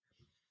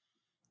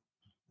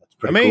 That's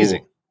pretty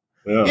amazing.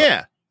 Cool.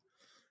 Yeah.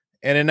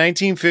 And in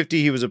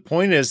 1950, he was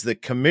appointed as the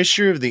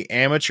commissioner of the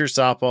Amateur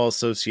Softball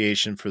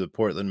Association for the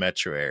Portland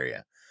metro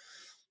area.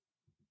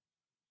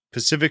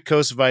 Pacific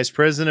Coast vice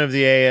president of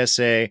the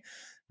ASA,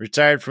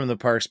 retired from the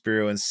Parks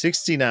Bureau in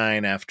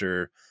 1969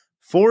 after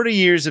 40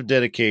 years of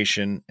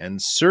dedication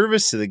and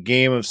service to the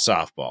game of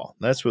softball.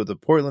 That's what the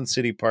Portland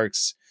City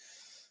Parks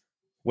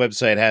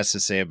website has to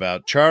say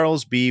about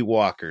Charles B.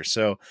 Walker.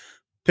 So,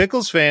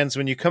 Pickles fans,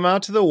 when you come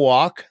out to the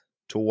Walk,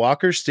 to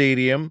Walker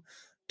Stadium,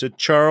 to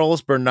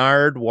Charles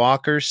Bernard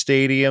Walker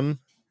Stadium,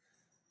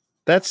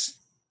 that's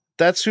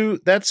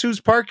whose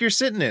park you're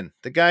sitting in.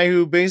 The guy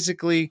who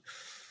basically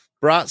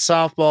brought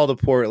softball to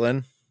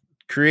Portland,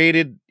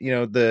 created, you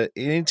know,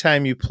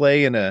 anytime you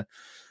play in a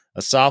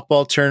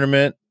softball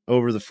tournament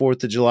over the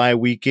 4th of July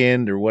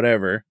weekend or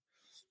whatever,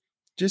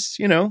 just,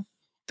 you know,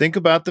 think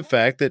about the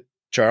fact that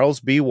Charles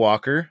B.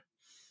 Walker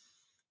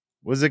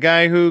was the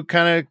guy who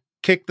kind of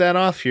kicked that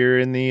off here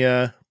in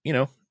the, you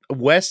know,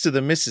 west of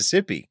the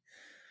Mississippi.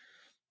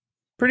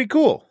 Pretty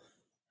cool.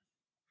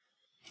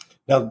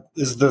 Now,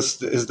 is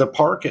the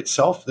park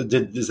itself?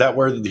 Is that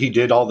where he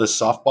did all this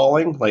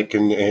softballing, like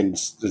and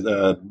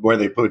where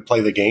they would play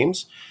the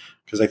games?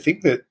 Because I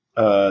think that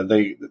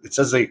it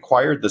says they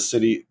acquired the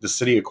city. The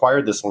city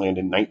acquired this land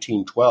in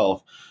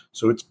 1912,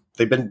 so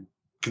they've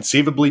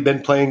conceivably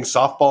been playing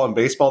softball and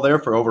baseball there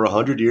for over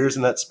 100 years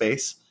in that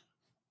space.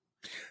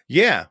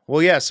 Yeah,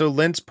 well, yeah. So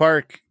Lentz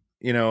Park,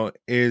 you know,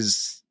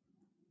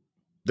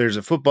 there's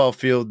a football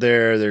field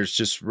there. There's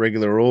just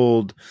regular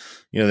old,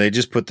 you know, they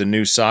just put the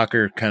new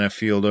soccer kind of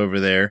field over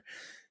there.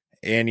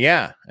 And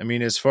yeah, I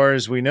mean, as far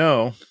as we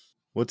know,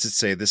 what's it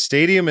say? The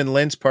stadium in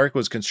Lentz Park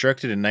was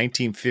constructed in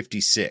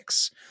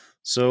 1956.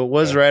 So it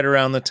was right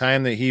around the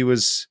time that he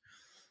was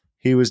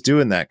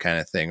doing that kind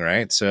of thing,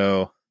 right?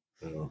 So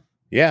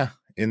yeah,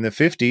 in the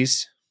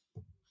 50s,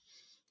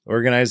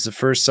 organized the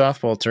first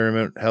softball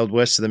tournament held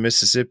west of the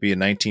Mississippi in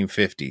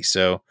 1950.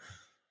 So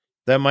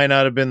that might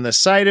not have been the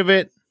site of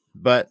it,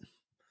 but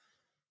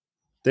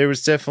there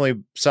was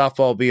definitely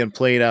softball being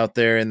played out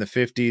there in the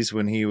 50s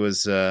when he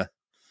was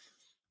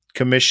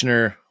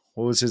commissioner.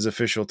 What was his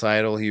official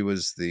title? He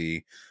was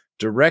the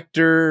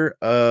director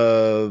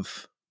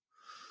of,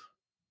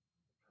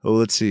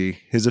 let's see.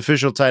 His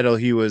official title,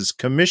 he was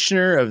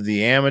commissioner of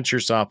the Amateur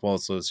Softball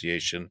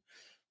Association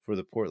for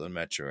the Portland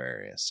metro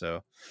area.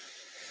 So,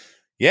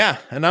 yeah,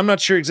 and I'm not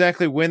sure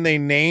exactly when they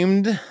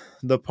named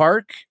the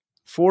park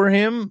for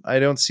him. I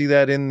don't see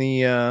that in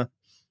the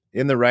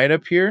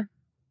write-up here.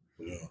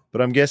 Yeah.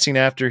 But I'm guessing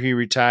after he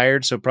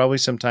retired, so probably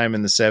sometime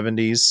in the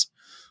 70s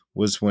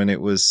was when it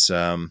was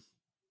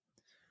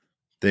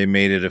they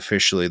made it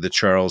officially the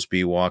Charles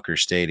B. Walker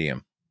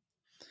Stadium.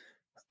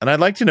 And I'd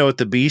like to know what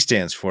the B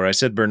stands for. I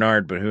said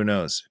Bernard, but who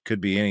knows? It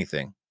could be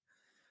anything.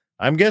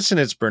 I'm guessing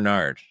it's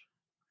Bernard.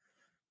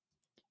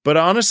 But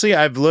honestly,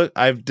 I've Could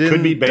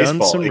be baseball.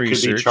 done some it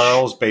research. could be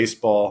Charles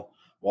Baseball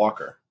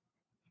Walker.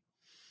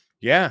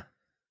 Yeah.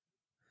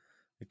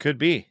 It could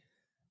be.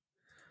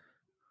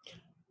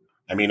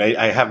 I mean,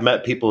 I have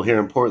met people here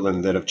in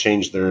Portland that have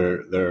changed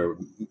their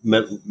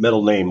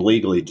middle name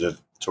legally to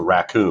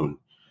Raccoon.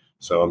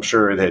 So I'm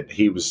sure that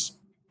he was,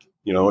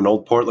 an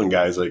old Portland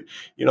guy's like,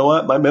 you know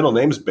what? My middle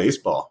name's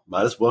Baseball.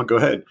 Might as well go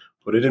ahead,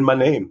 put it in my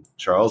name,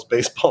 Charles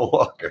Baseball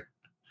Walker.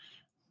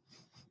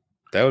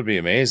 That would be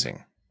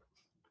amazing.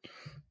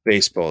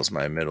 Baseball is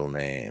my middle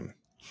name.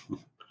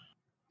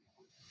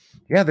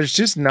 Yeah, there's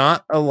just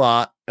not a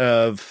lot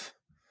of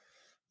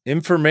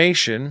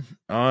information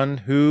on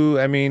who.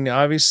 I mean,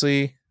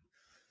 obviously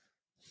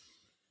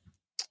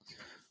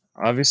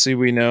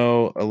we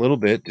know a little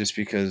bit just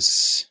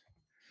because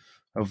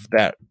of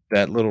that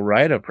little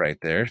write-up right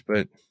there.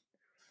 But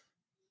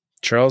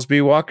Charles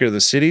B. Walker, the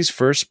city's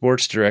first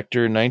sports director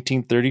in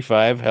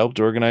 1935, helped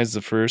organize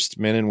the first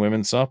men and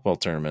women softball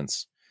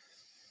tournaments.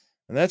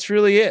 And that's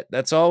really it.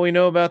 That's all we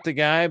know about the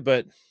guy.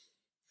 But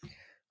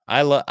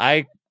I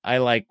like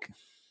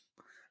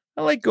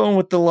going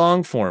with the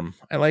long form.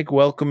 I like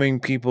welcoming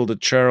people to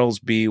Charles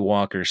B.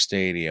 Walker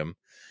Stadium.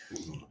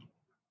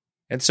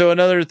 And so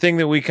another thing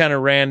that we kind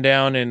of ran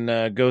down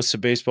in Ghosts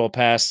of Baseball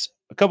Past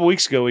a couple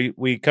weeks ago,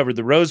 we covered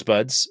the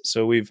Rosebuds.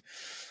 So we've,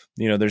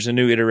 there's a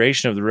new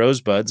iteration of the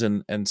Rosebuds,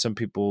 and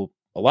a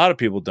lot of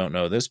people don't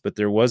know this, but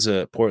there was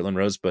a Portland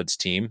Rosebuds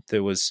team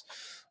that was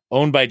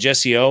owned by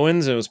Jesse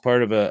Owens. It was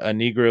part of a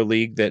Negro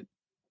League that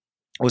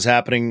was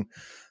happening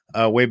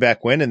way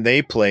back when, and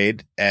they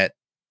played at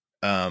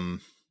Vaughn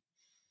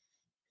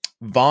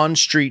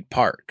Street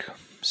Park.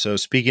 So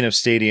speaking of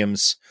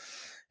stadiums,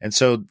 and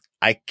so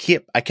I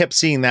kept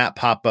seeing that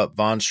pop up,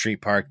 Vaughn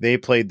Street Park. They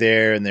played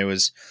there, and there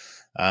was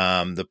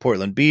the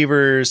Portland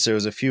Beavers. There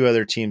was a few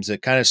other teams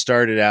that kind of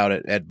started out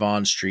at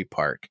Vaughn Street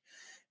Park.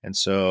 And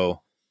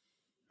so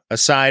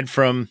aside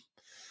from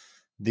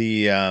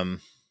the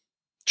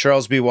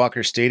Charles B.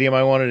 Walker Stadium,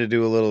 I wanted to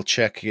do a little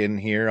check in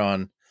here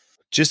on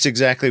just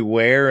exactly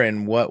where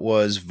and what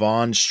was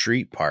Vaughn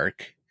Street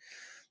Park.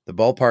 The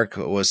ballpark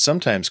was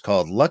sometimes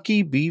called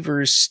Lucky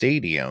Beavers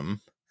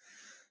Stadium,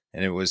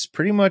 and it was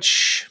pretty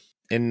much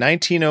in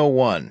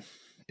 1901.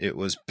 It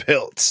was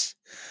built.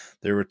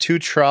 There were 2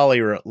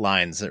 trolley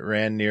lines that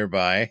ran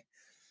nearby.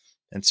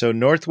 And so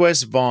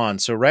Northwest Vaughn,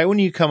 so right when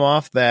you come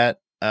off that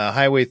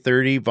Highway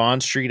 30 Vaughn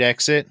Street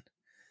exit,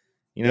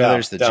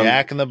 there's the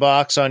Jack in the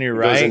Box on your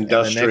right, and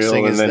the next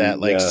thing is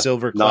that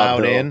Silver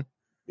Cloud Inn.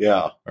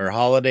 Yeah. Or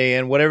Holiday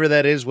Inn, whatever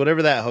that is,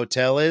 whatever that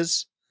hotel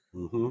is.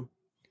 Mm-hmm.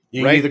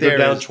 You can either go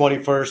down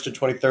 21st to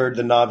 23rd,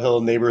 the Nob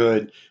Hill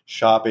neighborhood,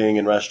 shopping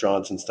and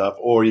restaurants and stuff,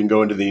 or you can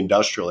go into the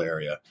industrial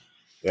area.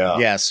 Yeah.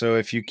 Yeah. So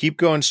if you keep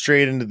going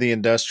straight into the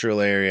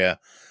industrial area,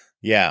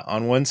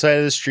 on one side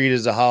of the street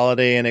is a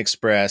Holiday Inn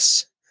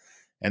Express.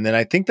 And then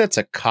I think that's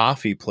a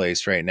coffee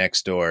place right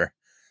next door.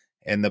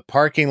 And the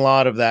parking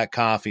lot of that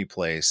coffee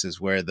place is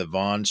where the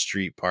Vaughn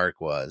Street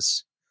Park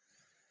was.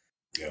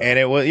 Yeah. And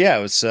it was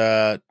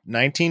 1920s,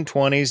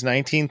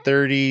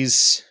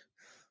 1930s,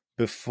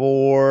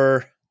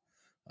 before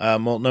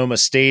Multnomah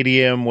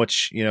Stadium,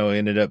 which,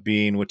 ended up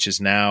being, which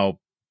is now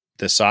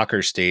the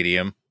soccer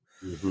stadium.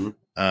 Mm-hmm.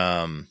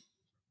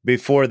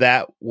 Before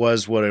that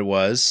was what it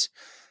was,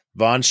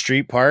 Vaughn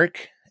Street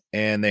Park,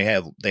 and they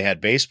had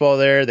baseball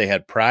there. They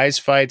had prize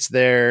fights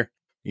there.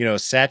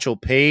 Satchel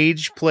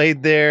Paige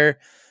played there.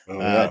 Oh,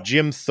 yeah.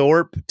 Jim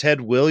Thorpe,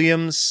 Ted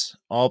Williams,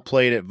 all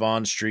played at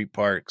Vaughn Street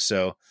Park.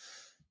 So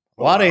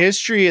a lot of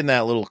history in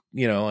that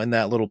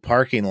little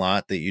parking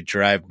lot that you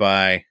drive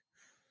by.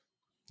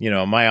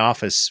 My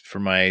office for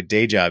my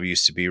day job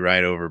used to be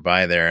right over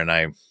by there, and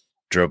I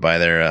drove by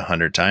there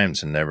 100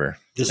 times and never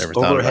thought about it.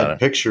 Overhead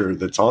picture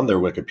that's on their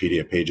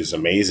Wikipedia page is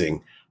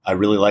amazing. I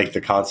really like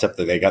the concept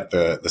that they got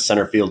the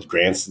center field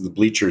grants, the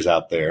bleachers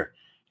out there.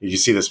 Did you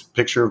see this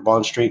picture of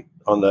Vaughn Street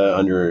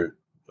under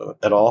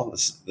at all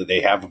that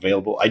they have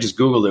available? I just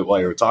Googled it while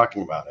you were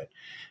talking about it.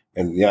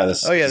 And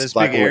this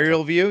big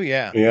aerial view.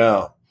 Yeah.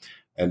 Yeah.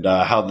 And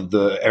how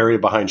the area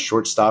behind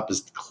shortstop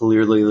is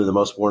clearly the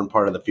most worn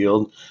part of the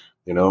field.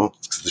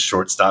 The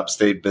shortstop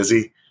stayed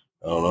busy.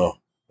 I don't know.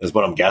 Is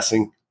what I'm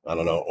guessing. I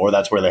don't know. Or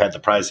that's where they had the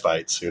prize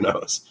fights. Who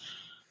knows?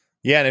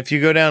 Yeah, and if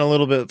you go down a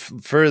little bit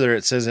further,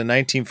 it says in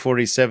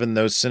 1947,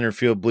 those center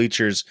field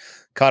bleachers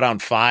caught on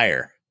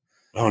fire.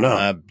 Oh,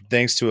 no.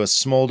 Thanks to a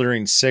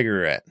smoldering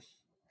cigarette.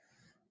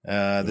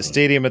 The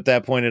stadium at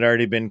that point had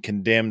already been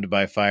condemned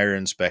by fire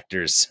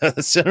inspectors.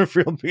 The center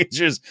field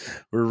bleachers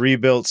were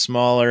rebuilt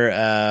smaller,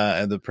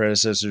 and the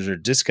predecessors are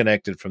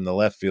disconnected from the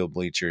left field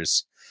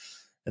bleachers.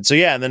 And so,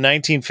 in the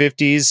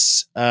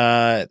 1950s,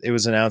 it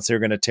was announced they were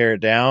going to tear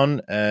it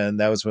down, and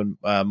that was when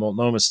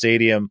Multnomah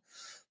Stadium,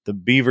 the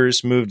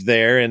Beavers moved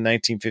there in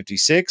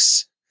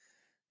 1956,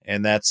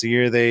 and that's the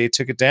year they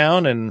took it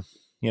down, and,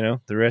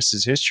 the rest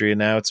is history, and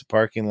now it's a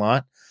parking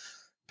lot.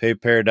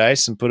 Paved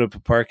paradise and put up a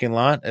parking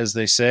lot, as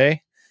they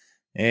say.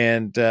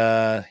 And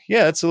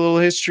it's a little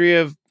history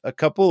of a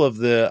couple of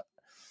the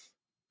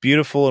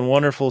beautiful and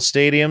wonderful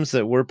stadiums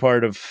that were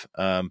part of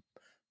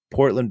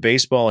Portland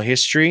baseball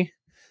history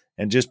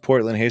and just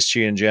Portland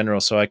history in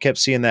general. So I kept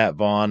seeing that,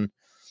 Vaughn,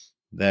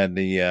 that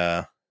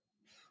the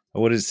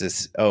what is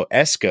this? Oh,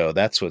 ESCO.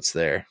 That's what's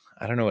there.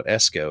 I don't know what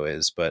ESCO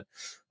is, but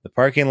the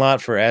parking lot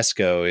for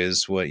ESCO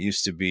is what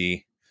used to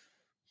be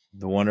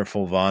the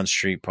wonderful Vaughn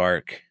Street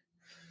Park,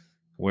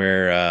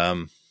 where,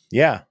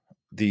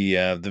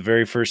 the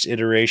very first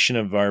iteration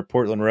of our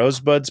Portland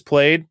Rosebuds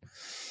played,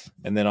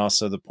 and then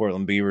also the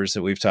Portland Beavers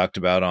that we've talked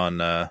about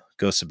on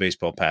Ghosts of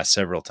Baseball Past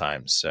several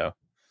times. So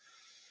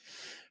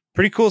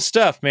pretty cool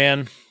stuff,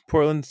 man.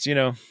 Portland's,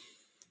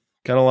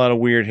 got a lot of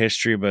weird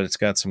history, but it's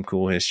got some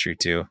cool history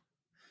too.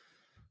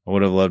 I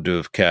would have loved to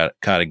have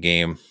caught a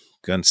game,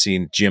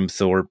 seen Jim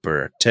Thorpe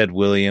or Ted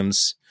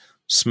Williams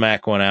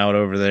smack one out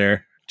over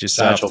there, just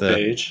Satchel off the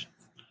Paige.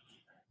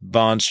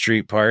 Bond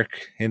Street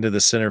Park into the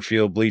center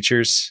field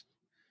bleachers.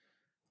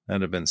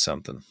 That'd have been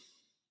something.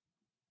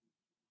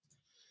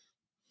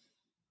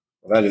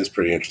 Well, that is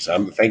pretty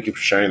interesting. Thank you for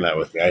sharing that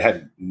with me. I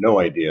had no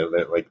idea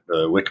that, like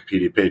the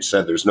Wikipedia page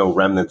said, there's no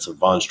remnants of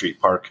Bond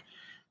Street Park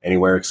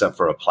anywhere except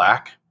for a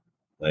plaque.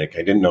 Like,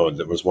 I didn't know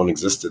there was one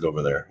existed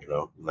over there,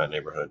 in that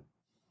neighborhood.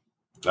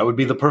 That would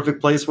be the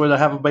perfect place where to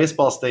have a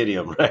baseball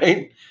stadium,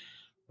 right?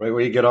 Right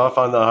where you get off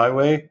on the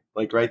highway,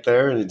 like right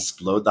there, and you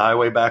just load the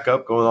highway back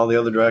up, going all the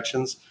other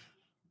directions.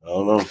 I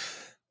don't know.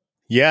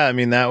 Yeah,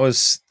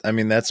 that's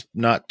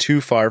not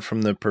too far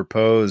from the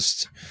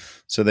proposed.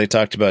 So they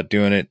talked about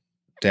doing it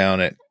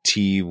down at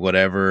T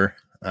whatever.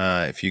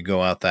 If you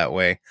go out that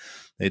way,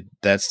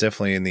 that's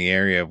definitely in the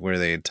area of where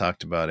they had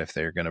talked about if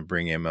they're going to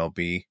bring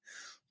MLB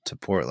to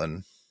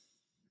Portland,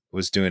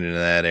 was doing it in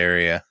that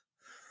area.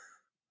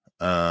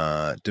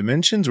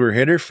 Dimensions were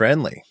hitter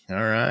friendly. All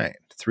right.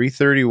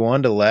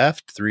 331 to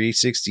left,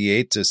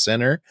 368 to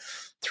center,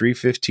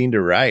 315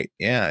 to right.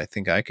 Yeah, I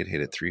think I could hit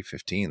it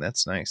 315.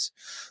 That's nice.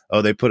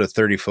 Oh, they put a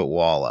 30-foot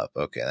wall up.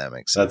 Okay, that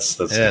makes sense.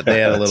 That's they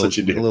had a little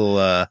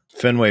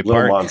Fenway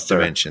Park monster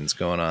dimensions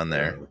going on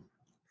there.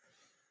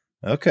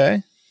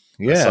 Okay.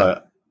 Yeah.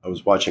 I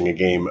was watching a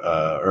game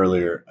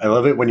earlier. I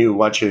love it when you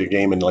watch a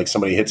game and like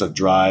somebody hits a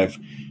drive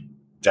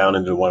down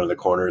into one of the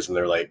corners and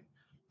they're like,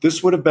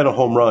 this would have been a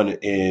home run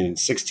in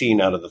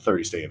 16 out of the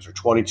 30 stadiums, or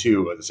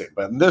 22 of the same,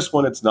 but in this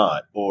one it's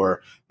not.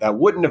 Or that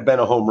wouldn't have been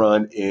a home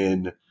run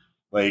in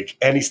like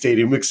any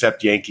stadium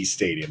except Yankee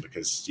Stadium,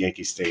 because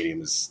Yankee Stadium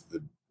is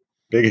the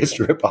biggest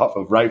ripoff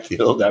of right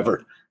field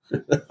ever.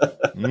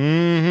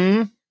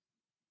 Mm-hmm.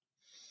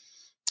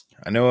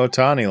 I know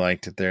Ohtani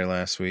liked it there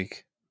last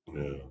week.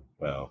 Yeah,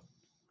 well,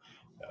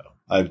 yeah.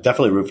 I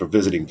definitely root for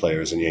visiting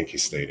players in Yankee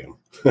Stadium.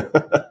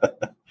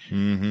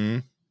 Mm-hmm.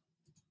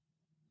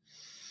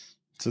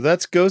 So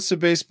that's Ghosts of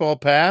Baseball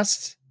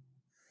Past.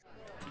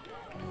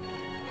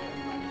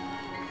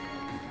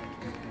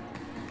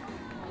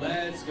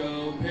 Let's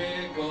go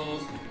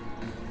Pickles.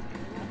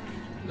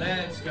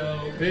 Let's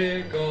go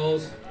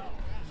Pickles.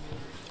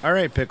 All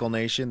right, Pickle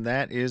Nation,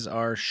 that is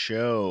our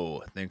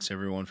show. Thanks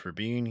everyone for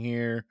being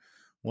here.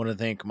 Want to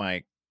thank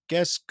my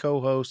guest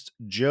co-host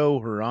Joe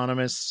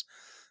Hieronymus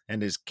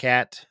and his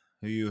cat,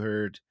 who you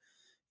heard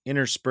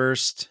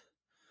interspersed.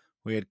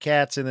 We had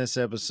cats in this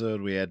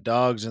episode. We had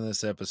dogs in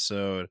this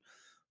episode.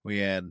 We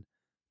had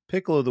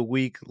Pickle of the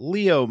Week,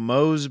 Leo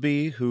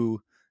Mosby,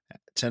 who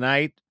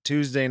tonight,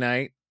 Tuesday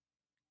night,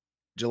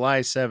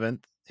 July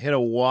 7th, hit a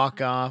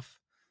walk-off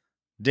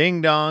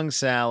Ding Dong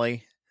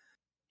Sally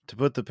to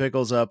put the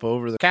Pickles up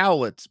over the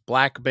Cowlitz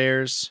Black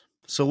Bears,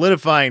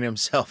 solidifying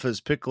himself as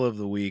Pickle of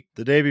the Week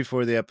the day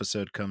before the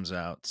episode comes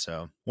out.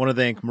 So want to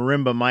thank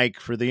Marimba Mike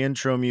for the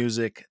intro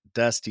music,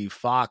 Dusty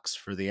Fox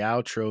for the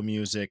outro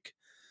music.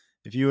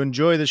 If you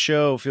enjoy the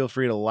show, feel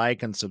free to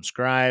like and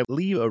subscribe.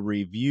 Leave a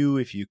review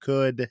if you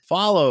could.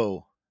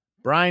 Follow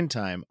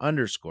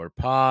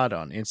BrineTime_pod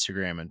on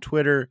Instagram and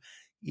Twitter.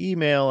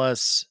 Email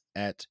us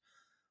at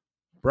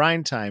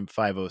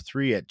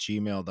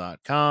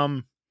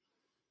brinetime503@gmail.com.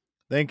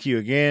 Thank you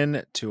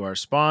again to our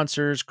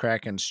sponsors,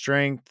 Kraken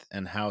Strength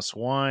and House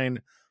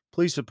Wine.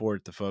 Please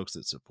support the folks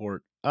that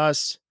support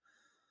us.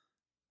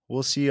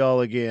 We'll see y'all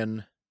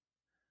again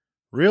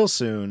real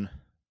soon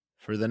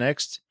for the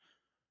next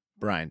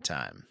Brine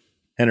Time.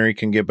 Henry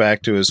can get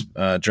back to his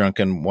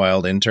drunken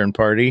wild intern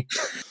party,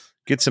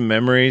 get some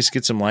memories,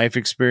 get some life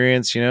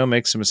experience,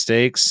 make some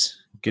mistakes,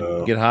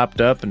 get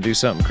hopped up and do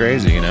something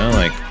crazy,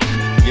 like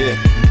yeah.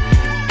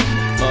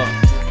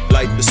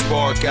 Light the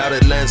spark out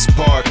at Lens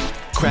Park.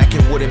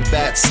 Cracking wooden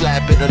bats,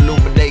 slapping,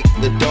 illuminate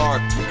the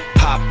dark.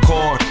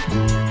 Popcorn,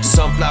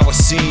 sunflower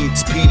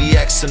seeds,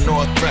 PDX and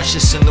North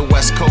Precious in the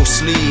West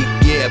Coast League.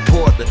 Yeah,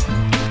 Portland,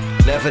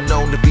 never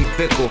known to be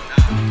fickle.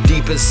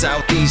 Deep in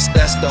Southeast,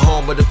 that's the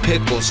home of the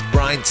pickles.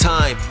 Brine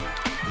time,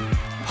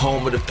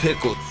 home of the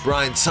pickles.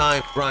 Brine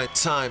time,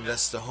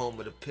 that's the home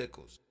of the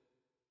pickles.